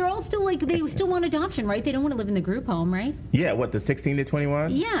 I'm sure they're all still like, they still want adoption, right? They don't want to live in the group home, right? Yeah. What, the 16 to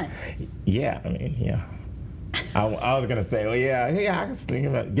 21? Yeah. Yeah. I mean, yeah. I was going to say, well, I was thinking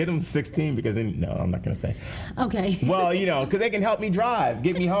about get them 16 because then, no, I'm not going to say. Okay. Well, you know, because they can help me drive,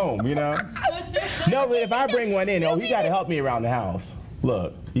 get me home, you know. No, but if I bring one in, you got to help me around the house.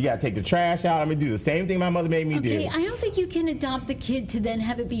 Look, you got to take the trash out. I'm going to do the same thing my mother made me do. Okay, I don't think you can adopt the kid to then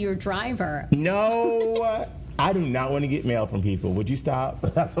have it be your driver. No, I do not want to get mail from people. Would you stop?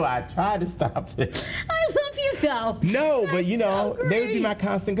 That's why I tried to stop this. I love you, though. No, but you know, so they would be my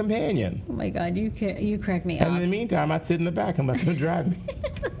constant companion. Oh, my God, you crack me up. And in the meantime, I'd sit in the back and let them drive me.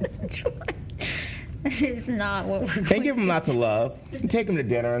 That is not what we're going to do. And give them lots of love. Take them to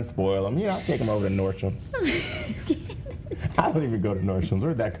dinner and spoil them. You know, I'll take them over to Nordstrom's. I don't even go to Nordstrom's.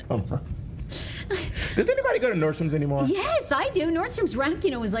 Where'd that come from? Does anybody go to Nordstrom's anymore? Yes, I do. Nordstrom's Rack,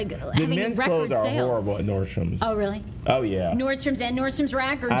 is like having men's record clothes are sales. horrible at Nordstrom's. Oh, really? Oh, yeah. Nordstrom's and Nordstrom's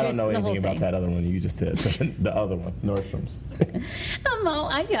Rack, or I just don't know the whole anything thing? about that other one you just said. The other one, Nordstrom's.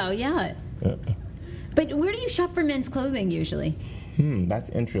 I go, yeah. But where do you shop for men's clothing usually? That's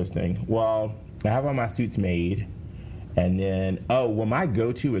interesting. Well, I have all my suits made, and then my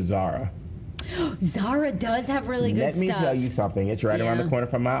go-to is Zara. Zara does have really good stuff. Let me tell you something. It's right around the corner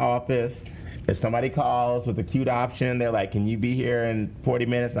from my office. If somebody calls with a cute option, they're like, can you be here in 40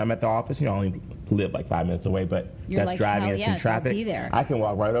 minutes? And I'm at the office. You know, I only live like 5 minutes away, but You're that's driving. It's in traffic. I'll be there. I can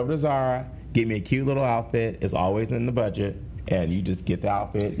walk right over to Zara, get me a cute little outfit. It's always in the budget. And you just get the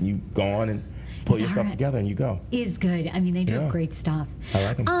outfit, and you go on and pull yourself together, and you go. Is good. I mean, they do have great stuff. I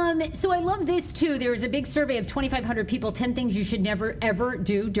like them. So I love this, too. There was a big survey of 2,500 people, 10 things you should never, ever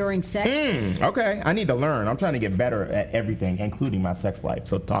do during sex. Okay. I need to learn. I'm trying to get better at everything, including my sex life.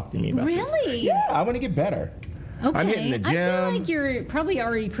 So talk to me about this. Really? Yeah, I want to get better. Okay. I'm hitting the gym. I feel like you're probably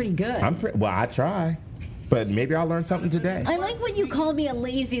already pretty good. I try. But maybe I'll learn something today. I like when you called me a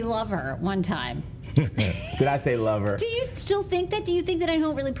lazy lover one time. Did I say lover? Do you still think that? Do you think that I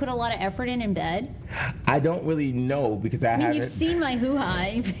don't really put a lot of effort in bed? I don't really know because I haven't. You've seen my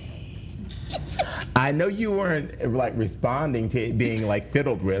hoo-ha. I know you weren't like responding to it being like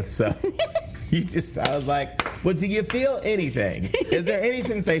fiddled with, so I was like, well, do you feel anything? Is there any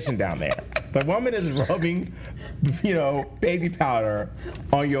sensation down there? The woman is rubbing, baby powder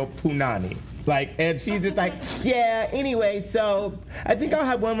on your punani. And she's just like, yeah, anyway, so I think I'll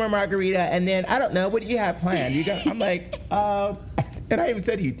have one more margarita, and then, I don't know, what do you have planned? I'm like, and I even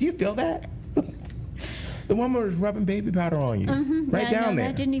said to you, do you feel that? The woman was rubbing baby powder on you, down there.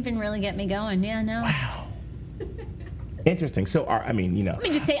 That didn't even really get me going. Yeah, no. Wow. Interesting. So, Let me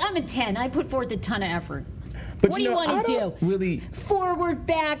just say, I'm a 10. I put forth a ton of effort. But what do you want to do? Really. Forward,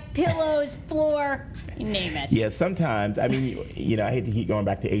 back, pillows, floor, you name it. Yeah, sometimes. I hate to keep going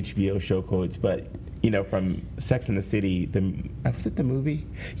back to HBO show quotes, but from Sex and the City, was it the movie?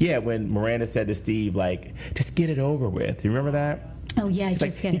 Yeah, when Miranda said to Steve, like, just get it over with. You remember that? Oh, yeah,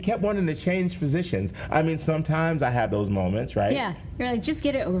 He kept wanting to change positions. Sometimes I have those moments, right? Yeah, you're like, just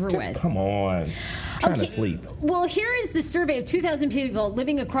get it over with. Come on. I'm trying to sleep. Well, here is the survey of 2,000 people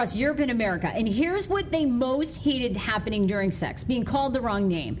living across Europe and America, and here's what they most hated happening during sex, being called the wrong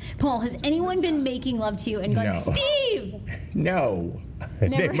name. Paul, has anyone been making love to you and gone, Steve? No.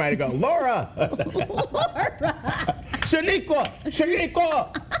 Never. They might have gone, Laura! Laura! Shaniqua!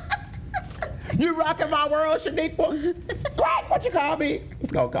 You rocking my world, Shaniqua? What you call me?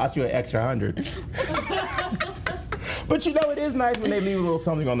 It's going to cost you an extra $100. But it is nice when they leave a little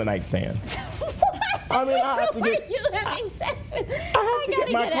something on the nightstand. I have to get... you having sex with? I have to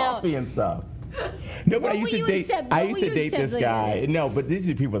get my coffee and stuff. No, but I used to date this guy. No, but these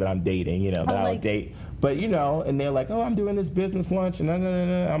are people that I'm dating, that I'll date. But, and they're like, oh, I'm doing this business lunch. And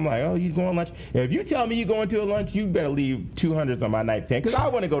I'm like, oh, you going lunch? If you tell me you're going to a lunch, you better leave $200 on my nightstand because I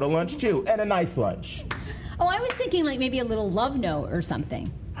want to go to lunch, too, and a nice lunch. Oh, I was thinking like maybe a little love note or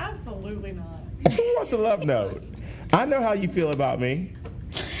something. Absolutely not. Who wants a love note? I know how you feel about me.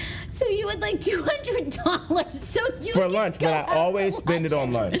 So you would like $200 so you for lunch, but I always spend it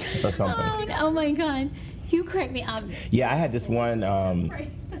on lunch or something. Oh my God. You correct me. Yeah, I had this one...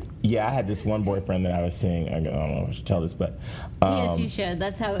 I had this one boyfriend that I was seeing. I don't know if I should tell this, but... yes, you should.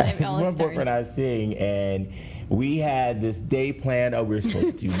 That's how it all starts. One boyfriend I was seeing, and we had this day planned. Oh, we were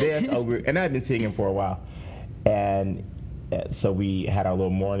supposed to do this. And I'd been seeing him for a while. And so we had our little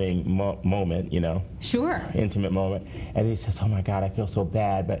morning moment, Sure. Intimate moment. And he says, oh, my God, I feel so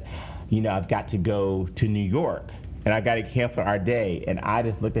bad, but, I've got to go to New York. And I got to cancel our day. And I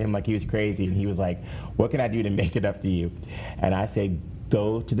just looked at him like he was crazy. And he was like, what can I do to make it up to you? And I said,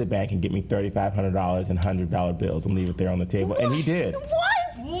 go to the bank and get me $3,500 in $100 bills and leave it there on the table. What? And he did. What?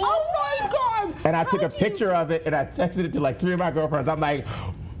 Oh my God! And I took a picture of it and I texted it to like 3 of my girlfriends. I'm like,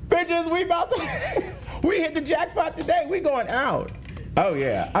 bitches, we hit the jackpot today. We going out. Oh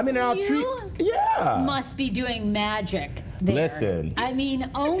yeah. Yeah. Must be doing magic there. Listen.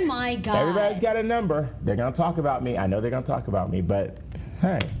 Oh my God. Everybody's got a number. They're gonna talk about me. I know they're gonna talk about me, but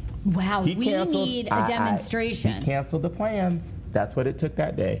hey. Wow, we need a demonstration. He canceled the plans. That's what it took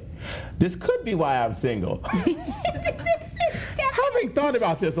that day. This could be why I'm single. Having thought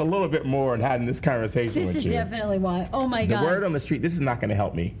about this a little bit more and having this conversation with you. This is definitely why. Oh my God. The word on the street, this is not going to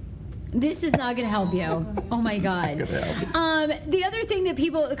help me. This is not going to help you. Oh my God. The other thing that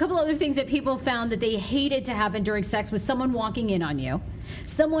a couple other things that people found that they hated to happen during sex was someone walking in on you,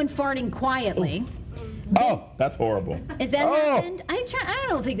 someone farting quietly. Oh, that's horrible. Has that happened? I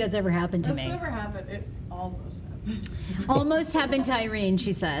don't think that's ever happened to me. That's never happened. It almost happened. Almost happened to Irene,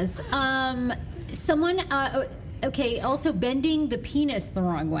 she says. Also bending the penis the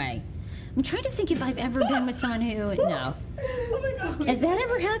wrong way. I'm trying to think if I've ever been with someone who, no. Oh my God. Has that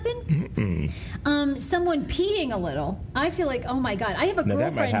ever happened? Someone peeing a little. I feel like, oh my God. I have a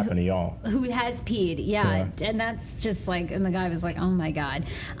girlfriend that might happen to y'all. Who has peed. Yeah. And that's just like, and the guy was like, oh my God.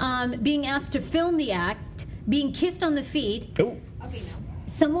 Being asked to film the act, being kissed on the feet. Ooh.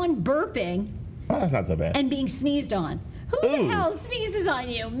 Someone burping. Oh, that's not so bad. And being sneezed on. Who the hell sneezes on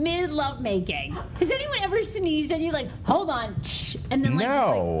you mid-lovemaking? Has anyone ever sneezed and you're like, hold on, and then like,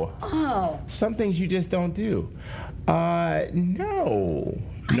 no. Just like, oh. Some things you just don't do. No.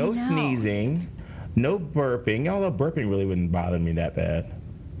 No sneezing. No burping. Although burping really wouldn't bother me that bad.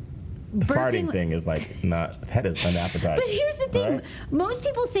 The farting thing is that is unappetizing. But here's the thing. Right? Most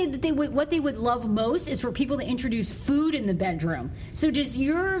people say that what they would love most is for people to introduce food in the bedroom. So does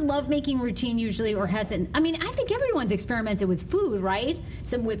your lovemaking routine usually, or has it? I think everyone's experimented with food, right?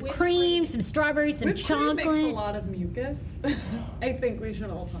 Some whipped cream, some strawberries, some chocolate. Whipped cream makes a lot of mucus. I think we should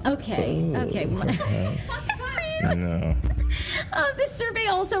all talk. Okay. No. This survey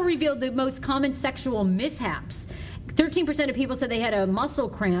also revealed the most common sexual mishaps. 13% of people said they had a muscle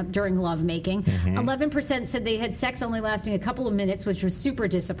cramp during lovemaking. 11% said they had sex only lasting a couple of minutes, which was super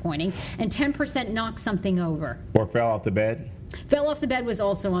disappointing. And 10% knocked something over. Or fell off the bed? Fell off the bed was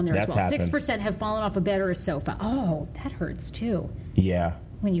also on there as well. Happened. 6% have fallen off a bed or a sofa. Oh, that hurts too. Yeah.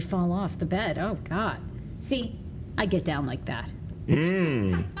 When you fall off the bed. Oh, God. See, I get down like that.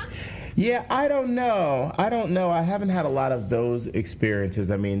 Yeah, I don't know. I haven't had a lot of those experiences.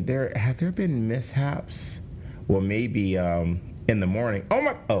 Have there been mishaps? Well, maybe in the morning.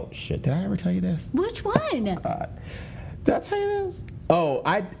 Oh, shit. Did I ever tell you this? Which one? God. Did I tell you this?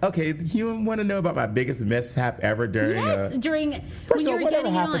 Okay. You want to know about my biggest mishap ever during? Yes, during. First when of all, whatever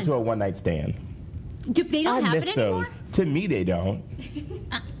happened to a one-night stand? They don't happen anymore? To me, they don't.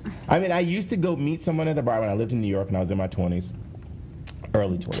 I mean, I used to go meet someone at a bar when I lived in New York when I was in my 20s,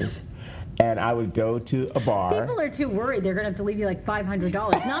 early 20s. And I would go to a bar. People are too worried they're going to have to leave you like $500.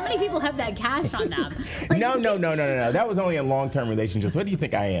 Not many people have that cash on them. Like, No. That was only in long-term relationships. What do you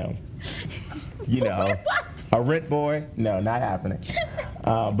think I am? You know, a rent boy? No, not happening.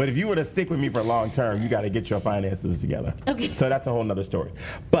 But if you were to stick with me for long-term, you got to get your finances together. Okay. So that's a whole nother story.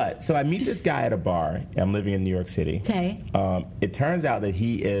 But, so I meet this guy at a bar. I'm living in New York City. Okay. It turns out that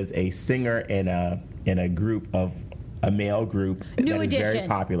he is a singer in a group of a male group New that Edition. is very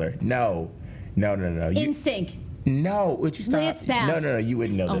popular. No. In Sync. No, would you stop? Lance Bass. No, you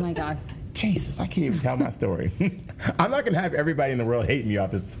wouldn't know this. Oh my God. Jesus, I can't even tell my story. I'm not going to have everybody in the world hate me off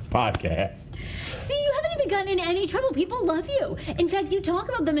this podcast. See, you haven't even gotten in any trouble. People love you. In fact, you talk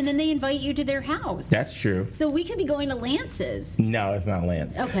about them and then they invite you to their house. That's true. So we could be going to Lance's. No, it's not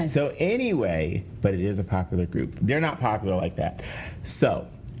Lance. Okay. So anyway, but it is a popular group. They're not popular like that. So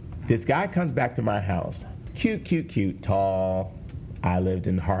this guy comes back to my house. Cute, tall. I lived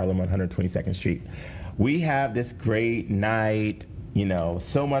in Harlem on 122nd Street. We have this great night, you know,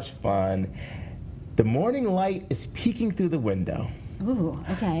 so much fun. The morning light is peeking through the window. Ooh,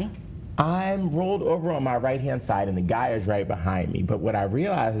 okay. I'm rolled over on my right-hand side, and the guy is right behind me. But what I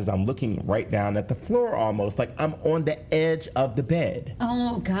realize is I'm looking right down at the floor almost, like I'm on the edge of the bed.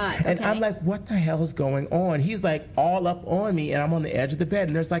 Oh, God. And okay. I'm like, what the hell is going on? He's like all up on me, and I'm on the edge of the bed,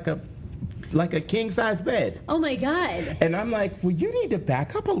 and there's like a king-size bed. Oh, my God. And I'm like, well, you need to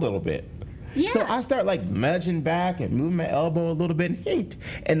back up a little bit. Yeah. So I start like nudging back and moving my elbow a little bit,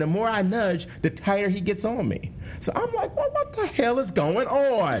 and the more I nudge, the tighter he gets on me. So I'm like, well, what the hell is going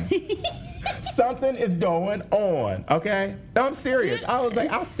on? Something is going on, okay? No, I'm serious. I was like,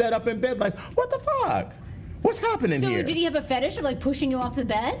 I sat up in bed like, what the fuck? What's happening here? So did he have a fetish of like pushing you off the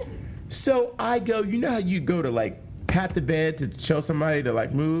bed? So I go, you know how you go to like pat the bed to show somebody to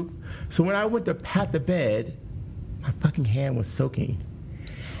like move? So when I went to pat the bed, my fucking hand was soaking.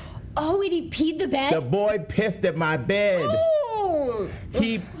 Oh, and he peed the bed? The boy pissed at my bed. Oh!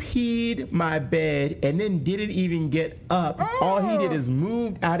 He peed my bed and then didn't even get up. Oh. All he did is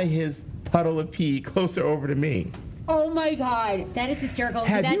move out of his puddle of pee closer over to me. Oh my God, that is hysterical.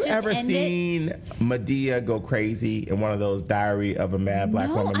 Have Did that you just ever end seen Medea go crazy in one of those Diary of a Mad Black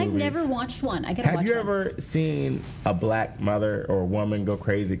Woman movies? No, I've never watched one. I gotta watch one. Have you ever seen a black mother or a woman go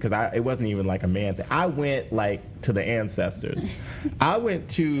crazy? Because it wasn't even like a man thing. I went like to the ancestors. I went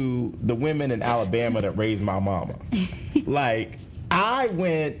to the women in Alabama that raised my mama. Like, I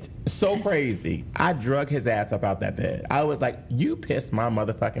went so crazy. I drug his ass up out that bed. I was like, you pissed my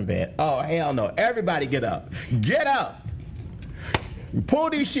motherfucking bed. Oh, hell no. Everybody get up. Get up.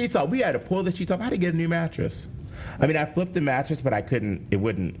 Pull these sheets off. We had to pull the sheets off. I had to get a new mattress. I mean, I flipped the mattress, but I couldn't.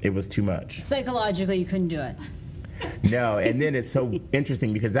 It was too much. Psychologically, you couldn't do it. No, and then it's so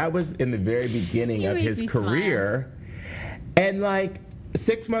interesting because that was in the very beginning of his career. And like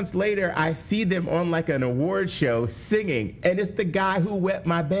 6 months later, I see them on like an award show singing, and it's the guy who wet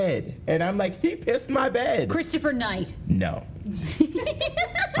my bed. And I'm like, he pissed my bed. Christopher Knight. No.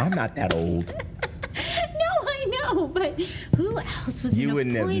 I'm not that old. No, I know, but who else was You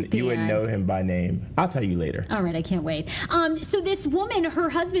wouldn't know him by name. I'll tell you later. All right, I can't wait. So this woman, her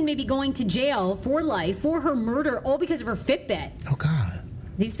husband may be going to jail for life for her murder, all because of her Fitbit. Oh, God.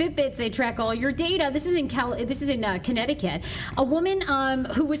 These Fitbits, they track all your data. This is in Connecticut. A woman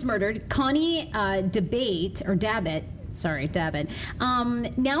who was murdered, Connie Dabbitt.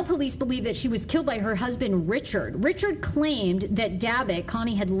 Now police believe that she was killed by her husband, Richard. Richard claimed that Dabbitt,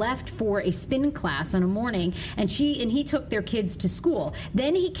 Connie, had left for a spin class on a morning, and he took their kids to school.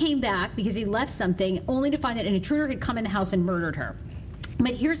 Then he came back because he left something, only to find that an intruder had come in the house and murdered her.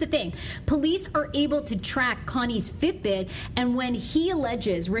 But here's the thing. Police are able to track Connie's Fitbit, and when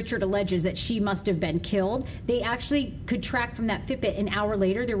Richard alleges that she must have been killed, they actually could track from that Fitbit an hour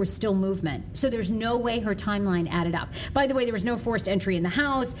later there was still movement. So there's no way her timeline added up. By the way, there was no forced entry in the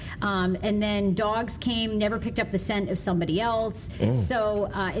house, and then dogs came, never picked up the scent of somebody else. Oh. So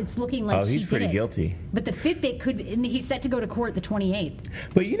it's looking like he's pretty guilty. But the Fitbit he's set to go to court the 28th.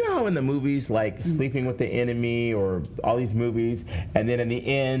 But you know how in the movies, like Sleeping with the Enemy or all these movies, and then in the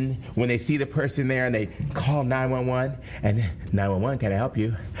end, when they see the person there and they call 911, and then, 911, can I help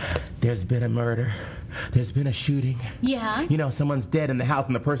you? There's been a murder. There's been a shooting. Yeah. You know, someone's dead in the house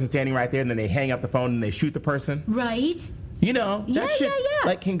and the person's standing right there, and then they hang up the phone and they shoot the person. Right. You know, that shit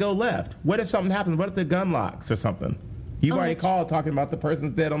like can go left. What if something happens? What if the gun locks or something? You've already called talking about the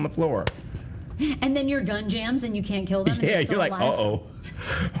person's dead on the floor. And then your gun jams and you can't kill them. Yeah, and you're like, uh-oh.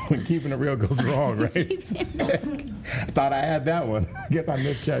 When keeping it real goes wrong, right? I thought I had that one. I guess I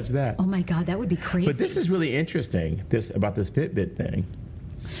misjudged that. Oh my God, that would be crazy. But this is really interesting, about this Fitbit thing.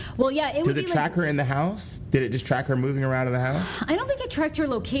 Well, yeah, it would be. Did it track her in the house? Did it just track her moving around in the house? I don't think it tracked her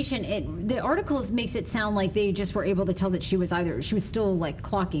location. The articles makes it sound like they just were able to tell that she was still like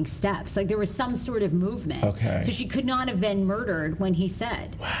clocking steps. Like there was some sort of movement. Okay. So she could not have been murdered when he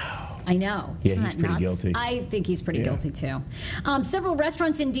said. Wow. I know. Yeah, Isn't he's that pretty nuts? guilty. I think he's pretty guilty too. Several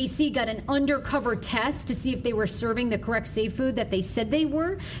restaurants in D.C. got an undercover test to see if they were serving the correct seafood that they said they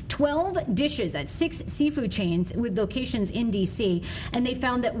were. 12 dishes at 6 seafood chains with locations in D.C. And they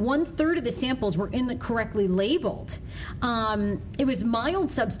found that 1/3 of the samples were correctly labeled. It was mild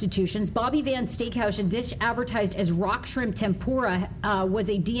substitutions. Bobby Van's Steakhouse, a dish advertised as rock shrimp tempura, was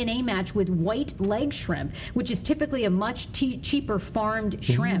a DNA match with white leg shrimp, which is typically a much cheaper farmed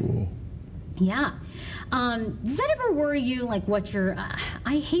shrimp. Ooh. Yeah. Does that ever worry you? Like what you're...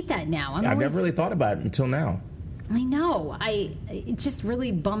 I hate that now. I've never really thought about it until now. I know. It just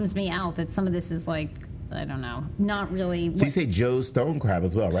really bums me out that some of this is like, I don't know, not really... So you say Joe's Stone Crab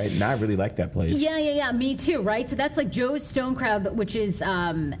as well, right? And I really like that place. Yeah. Me too, right? So that's like Joe's Stone Crab, which is,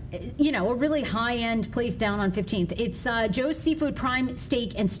 a really high-end place down on 15th. It's Joe's Seafood Prime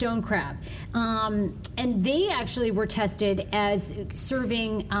Steak and Stone Crab. And they actually were tested as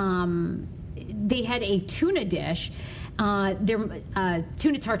serving... they had a tuna dish. Their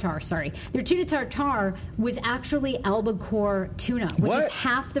tuna tartare, sorry. Their tuna tartare was actually albacore tuna, which is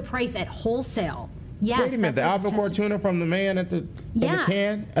half the price at wholesale. Yes. Wait a minute, the albacore tuna from the man at the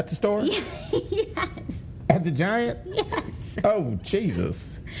can at the store? Yes. At the Giant? Yes. Oh,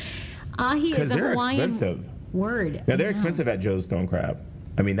 Jesus. Ahi is a Hawaiian expensive. word. Now, they're expensive at Joe's Stone Crab.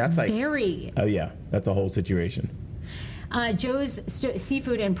 I mean, that's like... Very. Oh, yeah. That's a whole situation. Joe's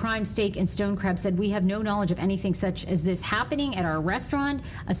Seafood and Prime Steak and Stone Crab said, "We have no knowledge of anything such as this happening at our restaurant."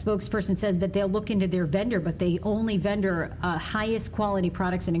 A spokesperson said that they'll look into their vendor, but they only vendor highest quality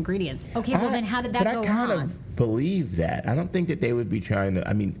products and ingredients. Okay, well then how did that go on? But I kind on? of believe that. I don't think that they would be trying to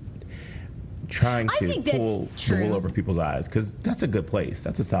pull the wool over people's eyes, because that's a good place.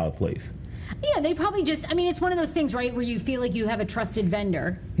 That's a solid place. Yeah, they probably just, it's one of those things, right, where you feel like you have a trusted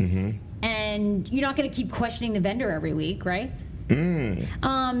vendor. Mm-hmm. And you're not going to keep questioning the vendor every week, right?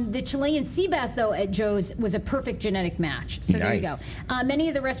 The Chilean sea bass, though, at Joe's was a perfect genetic match. So there you go. Many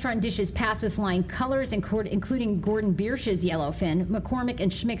of the restaurant dishes passed with flying colors, including Gordon Biersch's yellowfin, McCormick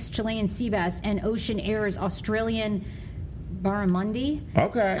and Schmick's Chilean sea bass, and Ocean Air's Australian barramundi.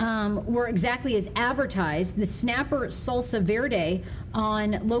 Okay. Were exactly as advertised. The snapper salsa verde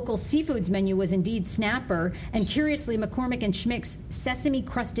on local seafoods menu was indeed snapper, and curiously, McCormick and Schmick's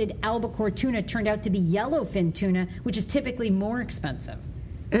sesame-crusted albacore tuna turned out to be yellowfin tuna, which is typically more expensive.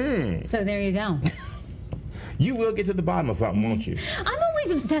 So there you go. You will get to the bottom of something, won't you? I'm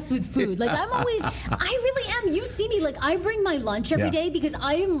always obsessed with food. Like, I really am. You see me, like, I bring my lunch every day because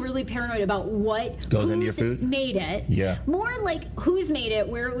I am really paranoid about who's made it. Yeah. More like who's made it,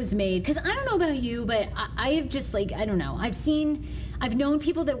 where it was made. Because I don't know about you, but I have just, like, I don't know. I've known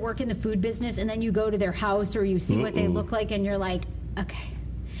people that work in the food business, and then you go to their house or you see what they look like, and you're like, okay,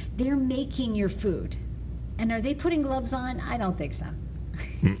 they're making your food. And are they putting gloves on? I don't think so.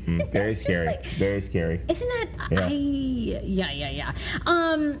 Very scary. Very scary. Isn't that? Yeah.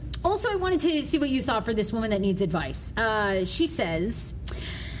 Also, I wanted to see what you thought for this woman that needs advice. She says,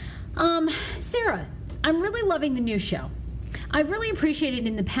 Sarah, I'm really loving the new show. I've really appreciated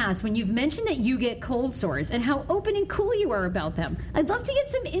in the past when you've mentioned that you get cold sores and how open and cool you are about them. I'd love to get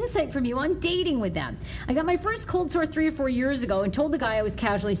some insight from you on dating with them. I got my first cold sore 3 or 4 years ago and told the guy I was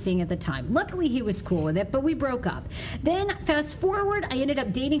casually seeing at the time. Luckily, he was cool with it, but we broke up. Then, fast forward, I ended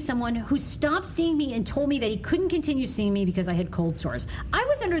up dating someone who stopped seeing me and told me that he couldn't continue seeing me because I had cold sores. I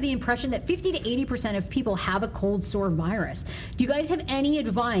was under the impression that 50 to 80% of people have a cold sore virus. Do you guys have any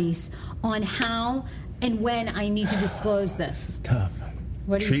advice on how and when I need to disclose this? It's tough.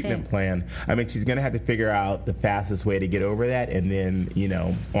 What do you think? Treatment plan. I mean, she's going to have to figure out the fastest way to get over that. And then,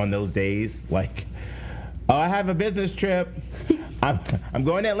 on those days, like, oh, I have a business trip. I'm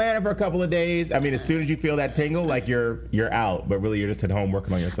going to Atlanta for a couple of days. I mean, as soon as you feel that tingle, like you're out. But really, you're just at home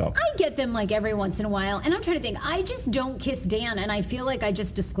working on yourself. I get them like every once in a while. And I'm trying to think. I just don't kiss Dan. And I feel like I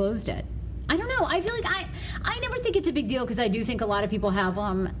just disclosed it. I don't know. I feel like I never think it's a big deal because I do think a lot of people have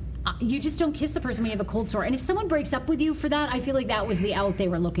you just don't kiss the person when you have a cold sore. And if someone breaks up with you for that, I feel like that was the out they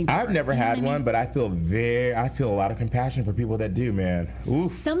were looking for. I've never had one, but I feel a lot of compassion for people that do, man.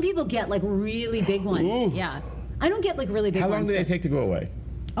 Oof. Some people get like really big ones. Oof. Yeah. I don't get like really big ones. How long do they take to go away?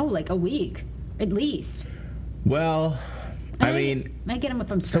 Oh, like a week, at least. Well, I mean, I get them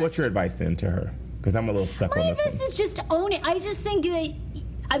if I'm stressed. So what's your advice then to her? Because I'm a little stuck on this one. My advice is just own it. I just think that,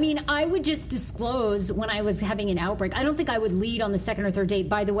 I mean, I would just disclose when I was having an outbreak. I don't think I would lead on the second or third date.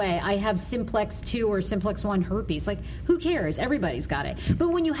 By the way, I have simplex 2 or simplex 1 herpes. Like, who cares? Everybody's got it. But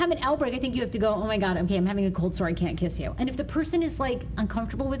when you have an outbreak, I think you have to go, oh my God, okay, I'm having a cold sore, I can't kiss you. And if the person is like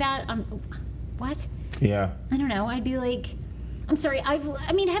uncomfortable with that, what? Yeah. I don't know. I'd be like, I'm sorry.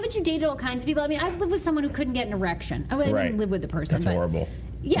 Haven't you dated all kinds of people? I mean, I've lived with someone who couldn't get an erection. I didn't live with the person. That's horrible.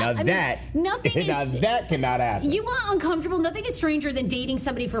 Yeah, that cannot happen. You want uncomfortable. Nothing is stranger than dating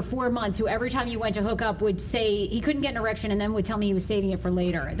somebody for 4 months who every time you went to hook up would say he couldn't get an erection and then would tell me he was saving it for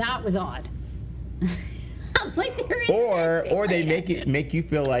later. That was odd. I'm like, or they make you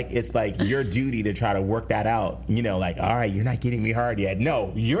feel like it's like your duty to try to work that out. You know, like, all right, you're not getting me hard yet.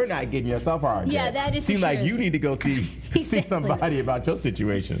 No, you're not getting yourself hard yet. Yeah, that is Seems the like truth. you need to go see somebody about your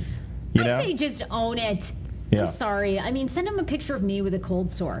situation. You know? I say just own it. Yeah. I'm sorry. I mean, send him a picture of me with a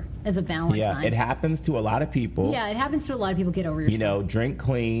cold sore as a Valentine. Yeah, it happens to a lot of people. Yeah, it happens to a lot of people. Get over yourself. You know, drink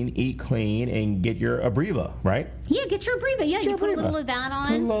clean, eat clean, and get your Abreva, right? Yeah, get your Abreva. Yeah, you put a little of that on.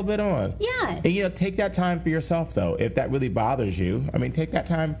 Put a little bit on. Yeah. And, you know, take that time for yourself, though. If that really bothers you, I mean, take that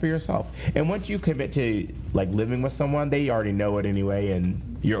time for yourself. And once you commit to, like, living with someone, they already know it anyway,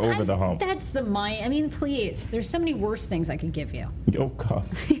 and you're over the hump. That's the mind. I mean, please. There's so many worse things I could give you. Oh, God.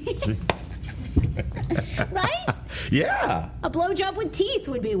 Jesus. Right? Yeah. A blowjob with teeth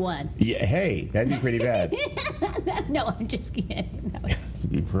would be one. Yeah. Hey, that'd be pretty bad. No, I'm just kidding. No.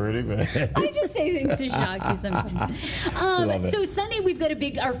 That'd be pretty bad. I just say things to shock you sometimes. So Sunday we've got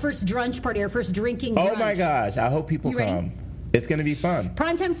our first drunch party, our first drinking brunch. Oh my gosh! I hope people come. It's going to be fun.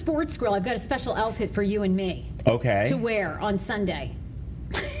 Primetime Sports Grill. I've got a special outfit for you and me. Okay. To wear on Sunday.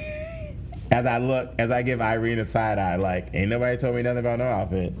 As I give Irene a side eye, like, ain't nobody told me nothing about no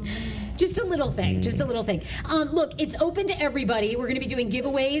outfit. Just a little thing. Just a little thing. Look, it's open to everybody. We're going to be doing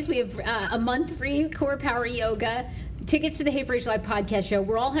giveaways. We have a month free Core Power Yoga, tickets to the Hey Frasier Live podcast show.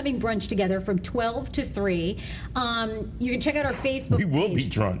 We're all having brunch together from 12 to 3. You can check out our Facebook We will page. be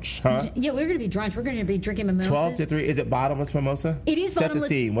drunch, huh? Yeah, we're going to be drunch. We're going to be drinking mimosas. 12 to 3. Is it bottomless mimosa? It is Set bottomless.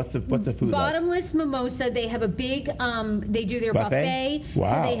 the scene. What's the food Bottomless mimosa. They have a big, they do their buffet.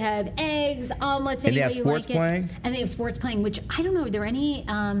 Wow. So they have eggs, omelets, and they have way you sports like playing? it. And they have sports playing, which I don't know. Are there any...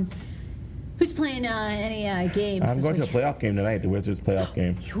 Who's playing any games? I'm going to a playoff game tonight, the Wizards playoff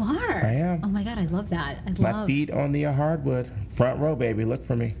game. You are? I am. Oh my God, I love that. My feet on the hardwood. Front row, baby. Look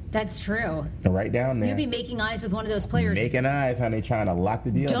for me. That's true. Right down there. You'll be making eyes with one of those players. Making eyes, honey, trying to lock the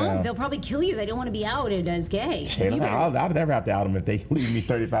deal down. They'll probably kill you. They don't want to be outed as gay. I'll never have to out them if they leave me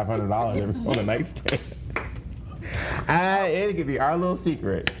 $3,500 on a night stay. It could be our little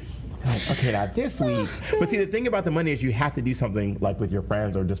secret. Okay, now this week. But see, the thing about the money is you have to do something like with your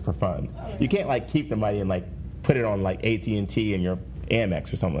friends or just for fun. You can't like keep the money and like put it on like AT&T and your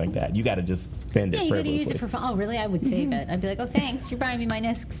Amex or something like that. You got to just spend it. Yeah, you got to use it for fun. Oh, really? I would save it. I'd be like, oh, thanks. You're buying me my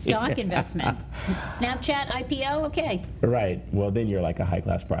next stock investment. Snapchat IPO? Okay. Right. Well, then you're like a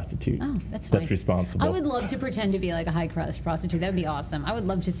high-class prostitute. Oh, that's fine. That's responsible. I would love to pretend to be like a high-class prostitute. That would be awesome. I would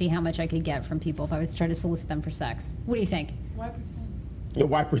love to see how much I could get from people if I was trying to solicit them for sex. What do you think? Why pretend?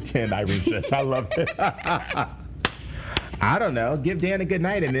 Why pretend, Irene says. I love it. I don't know. Give Dan a good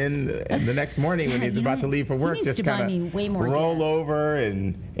night, and then the next morning when he's about to leave for work, just kind of roll over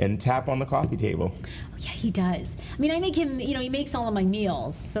and tap on the coffee table. Oh, yeah, he does. I mean, I make him, he makes all of my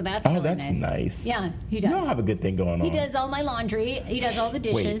meals, so that's really nice. Oh, that's nice. Yeah, he does. You don't have a good thing going on. He does all my laundry. He does all the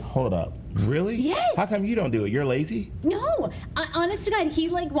dishes. Wait, hold up. Really? Yes. How come you don't do it? You're lazy? No. Honest to God, he,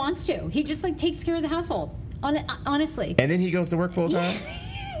 wants to. He just, takes care of the household. Honestly. And then he goes to work full time?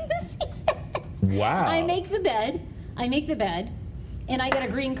 Yes. Wow. I make the bed, and I got a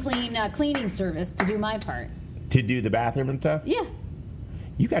green clean cleaning service to do my part. To do the bathroom and stuff? Yeah.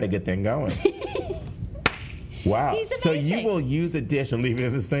 You got a good thing going. Wow. He's amazing. So you will use a dish and leave it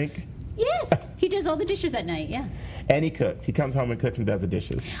in the sink? Yes. He does all the dishes at night, yeah. And he cooks. He comes home and cooks and does the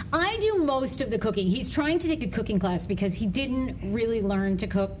dishes. I do most of the cooking. He's trying to take a cooking class because he didn't really learn to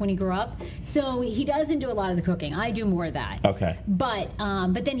cook when he grew up. So he doesn't do a lot of the cooking. I do more of that. Okay. But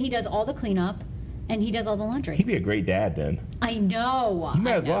then he does all the cleanup and he does all the laundry. He'd be a great dad then. I know. You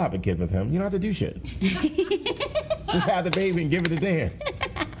might as well have a kid with him. You don't have to do shit. Just have the baby and give it to Dan.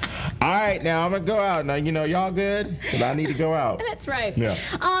 All right, now I'm going to go out. Now, y'all good? Because I need to go out. That's right. Yeah.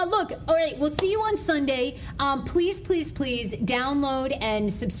 Look, all right, we'll see you on Sunday. Please download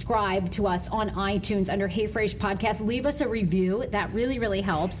and subscribe to us on iTunes under Hey Frase Podcast. Leave us a review. That really, really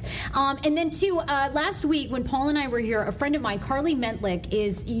helps. And then, too, last week when Paul and I were here, a friend of mine, Carly Mentlick,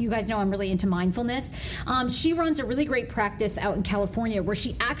 you guys know I'm really into mindfulness. She runs a really great practice out in California where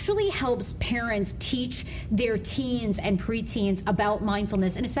she actually helps parents teach their teens and preteens about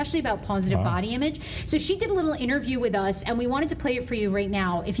mindfulness and especially about positive body image. So she did a little interview with us, and we wanted to play it for you right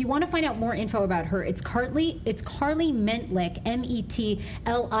now. If you want to find out more info about her, it's Carly Mentlick,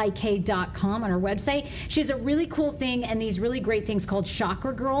 METLIK.com on her website. She has a really cool thing and these really great things called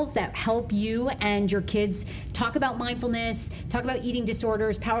Chakra Girls that help you and your kids talk about mindfulness, talk about eating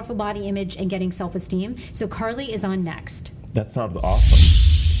disorders, powerful body image, and getting self-esteem. So Carly is on next. That sounds awesome.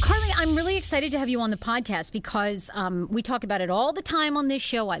 Carly, I'm really excited to have you on the podcast because we talk about it all the time on this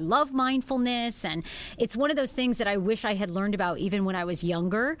show. I love mindfulness, and it's one of those things that I wish I had learned about even when I was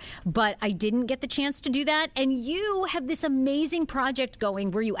younger, but I didn't get the chance to do that. And you have this amazing project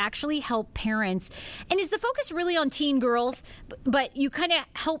going where you actually help parents. And is the focus really on teen girls, but you kind of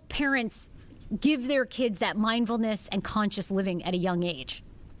help parents give their kids that mindfulness and conscious living at a young age?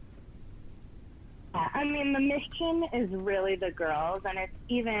 I mean, the mission is really the girls, and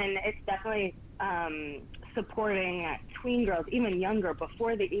it's definitely supporting tween girls, even younger,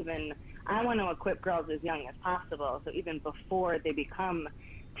 before they even, I want to equip girls as young as possible, so even before they become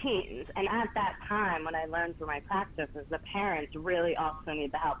teens. And at that time, when I learned through my practices, the parents really also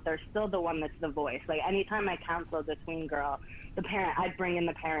need the help. They're still the one that's the voice. Like, anytime I counsel the tween girl, I'd bring in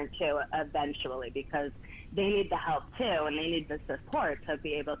the parent too eventually, because they need the help too, and they need the support to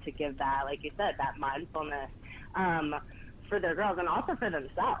be able to give that, like you said, that mindfulness for their girls and also for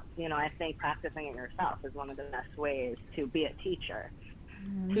themselves. I think practicing it yourself is one of the best ways to be a teacher.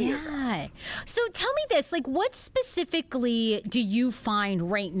 Yeah. So tell me this, what specifically do you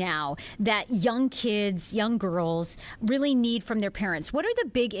find right now that young kids, young girls really need from their parents? What are the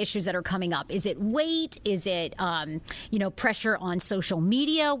big issues that are coming up? Is it weight? Is it, pressure on social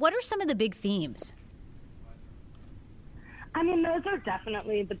media? What are some of the big themes? I mean, those are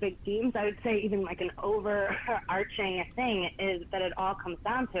definitely the big themes. I would say even like an overarching thing is that it all comes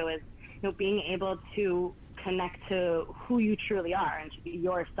down to is, being able to connect to who you truly are and to be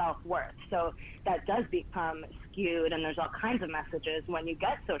your self-worth. So that does become skewed, and there's all kinds of messages when you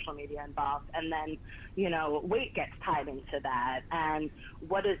get social media involved, and then, weight gets tied into that. And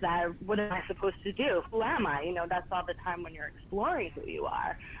what am I supposed to do? Who am I? That's all the time when you're exploring who you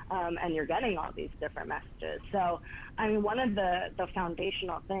are, and you're getting all these different messages. So, I mean, one of the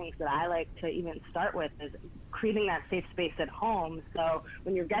foundational things that I like to even start with is creating that safe space at home. So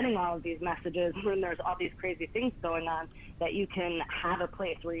when you're getting all of these messages, when there's all these crazy things going on, that you can have a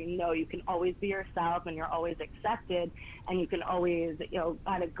place where you can always be yourself and you're always accepted, and you can always,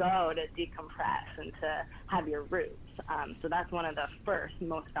 kind of go to decompress and to have your roots. So that's one of the first,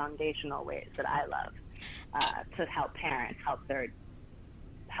 most foundational ways that I love to help parents help their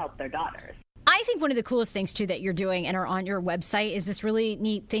daughters. I think one of the coolest things, too, that you're doing and are on your website is this really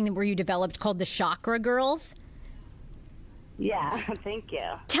neat thing where you developed called the Chakra Girls. Yeah, thank you.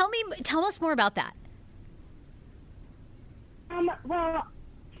 Tell us more about that. Well,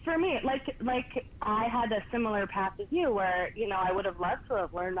 for me, like I had a similar path as you where, I would have loved to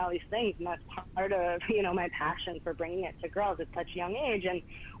have learned all these things, and that's part of, my passion for bringing it to girls at such a young age. And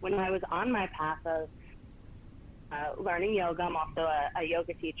when I was on my path of learning yoga, I'm also a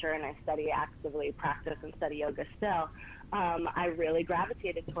yoga teacher, and I actively practice and study yoga still. I really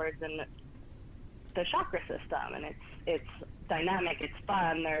gravitated towards the chakra system, and it's dynamic, it's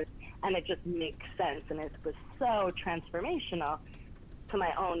fun, and it just makes sense, and it was so transformational to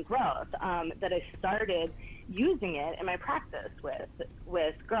my own growth that I started using it in my practice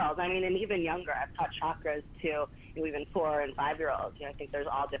with girls. I mean, and even younger, I've taught chakras to even 4 and 5-year-olds. I think there's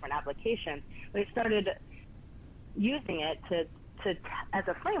all different applications, but I started using it to as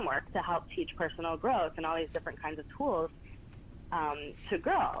a framework to help teach personal growth and all these different kinds of tools to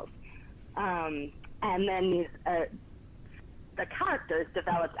girls. And then these the characters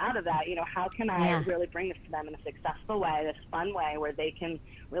developed out of that. How can I really bring this to them in a successful way, this fun way where they can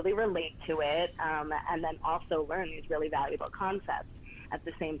really relate to it, and then also learn these really valuable concepts at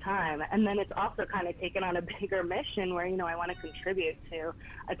the same time. And then it's also kind of taken on a bigger mission where, I want to contribute to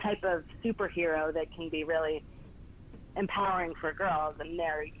a type of superhero that can be really empowering for girls and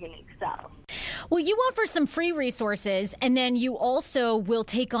their unique self. Well, you offer some free resources, and then you also will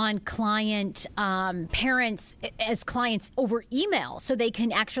take on client parents as clients over email, so they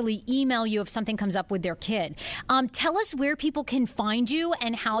can actually email you if something comes up with their kid. Tell us where people can find you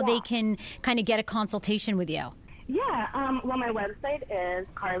and how they can kind of get a consultation with you. Yeah, well, my website is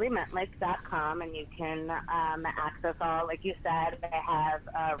carlymentlick.com, and you can access all, like you said, they have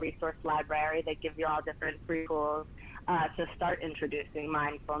a resource library. They give you all different free tools to start introducing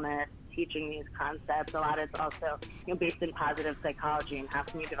mindfulness, teaching these concepts. A lot is also based in positive psychology, and how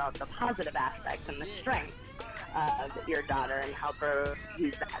can you develop the positive aspects and the strengths of your daughter and help her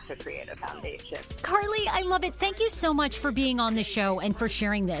use that to create a foundation. Carly, I love it. Thank you so much for being on the show and for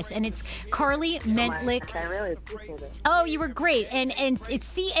sharing this. And it's Carly Mentlick. I really appreciate it. Oh, you were great. And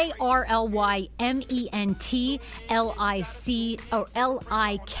it's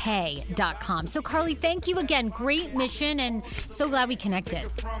CarlyMentlick.com. So Carly, thank you again. Great mission, and so glad we connected.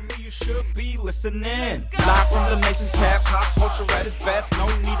 You should be listening. Live from the nation's cap, pop culture at its best. No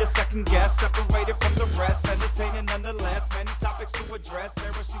need a second guess, separated from the rest. Entertaining nonetheless, many topics to address.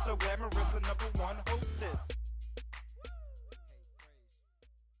 Sarah, she's so glamorous, the number